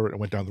seltzer water and it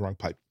went down the wrong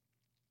pipe.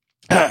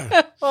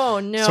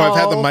 Oh no. So I've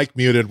had the mic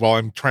muted while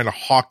I'm trying to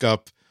hawk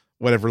up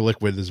whatever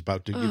liquid is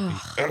about to give me.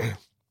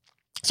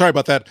 Sorry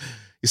about that.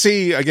 You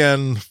see,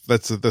 again,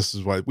 this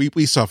is why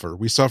we suffer.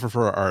 We suffer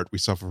for our art. We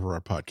suffer for our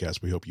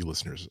podcast. We hope you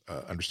listeners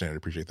understand and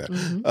appreciate that.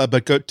 Mm-hmm.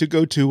 But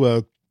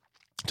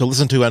to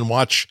listen to and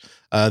watch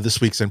this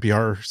week's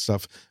NPR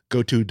stuff,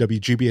 go to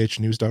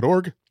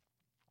WGBHnews.org.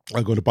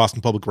 I'll go to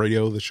Boston Public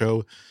Radio, the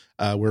show,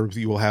 where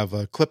you will have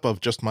a clip of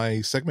just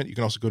my segment. You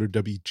can also go to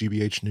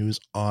WGBH News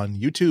on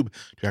YouTube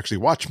to actually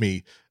watch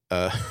me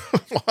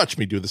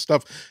do the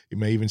stuff. You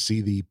may even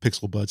see the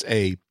Pixel Buds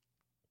A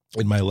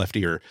in my left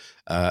ear,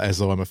 as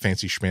though I'm a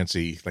fancy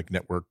schmancy like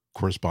network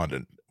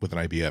correspondent with an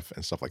IBF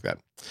and stuff like that.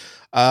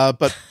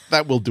 But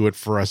that will do it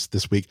for us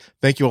this week.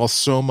 Thank you all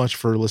so much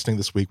for listening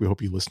this week. We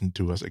hope you listen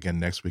to us again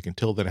next week.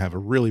 Until then, have a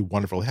really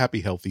wonderful,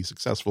 happy, healthy,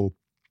 successful,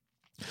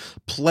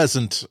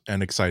 pleasant,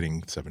 and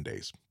exciting 7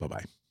 days.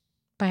 Bye-bye.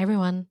 Bye,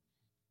 everyone.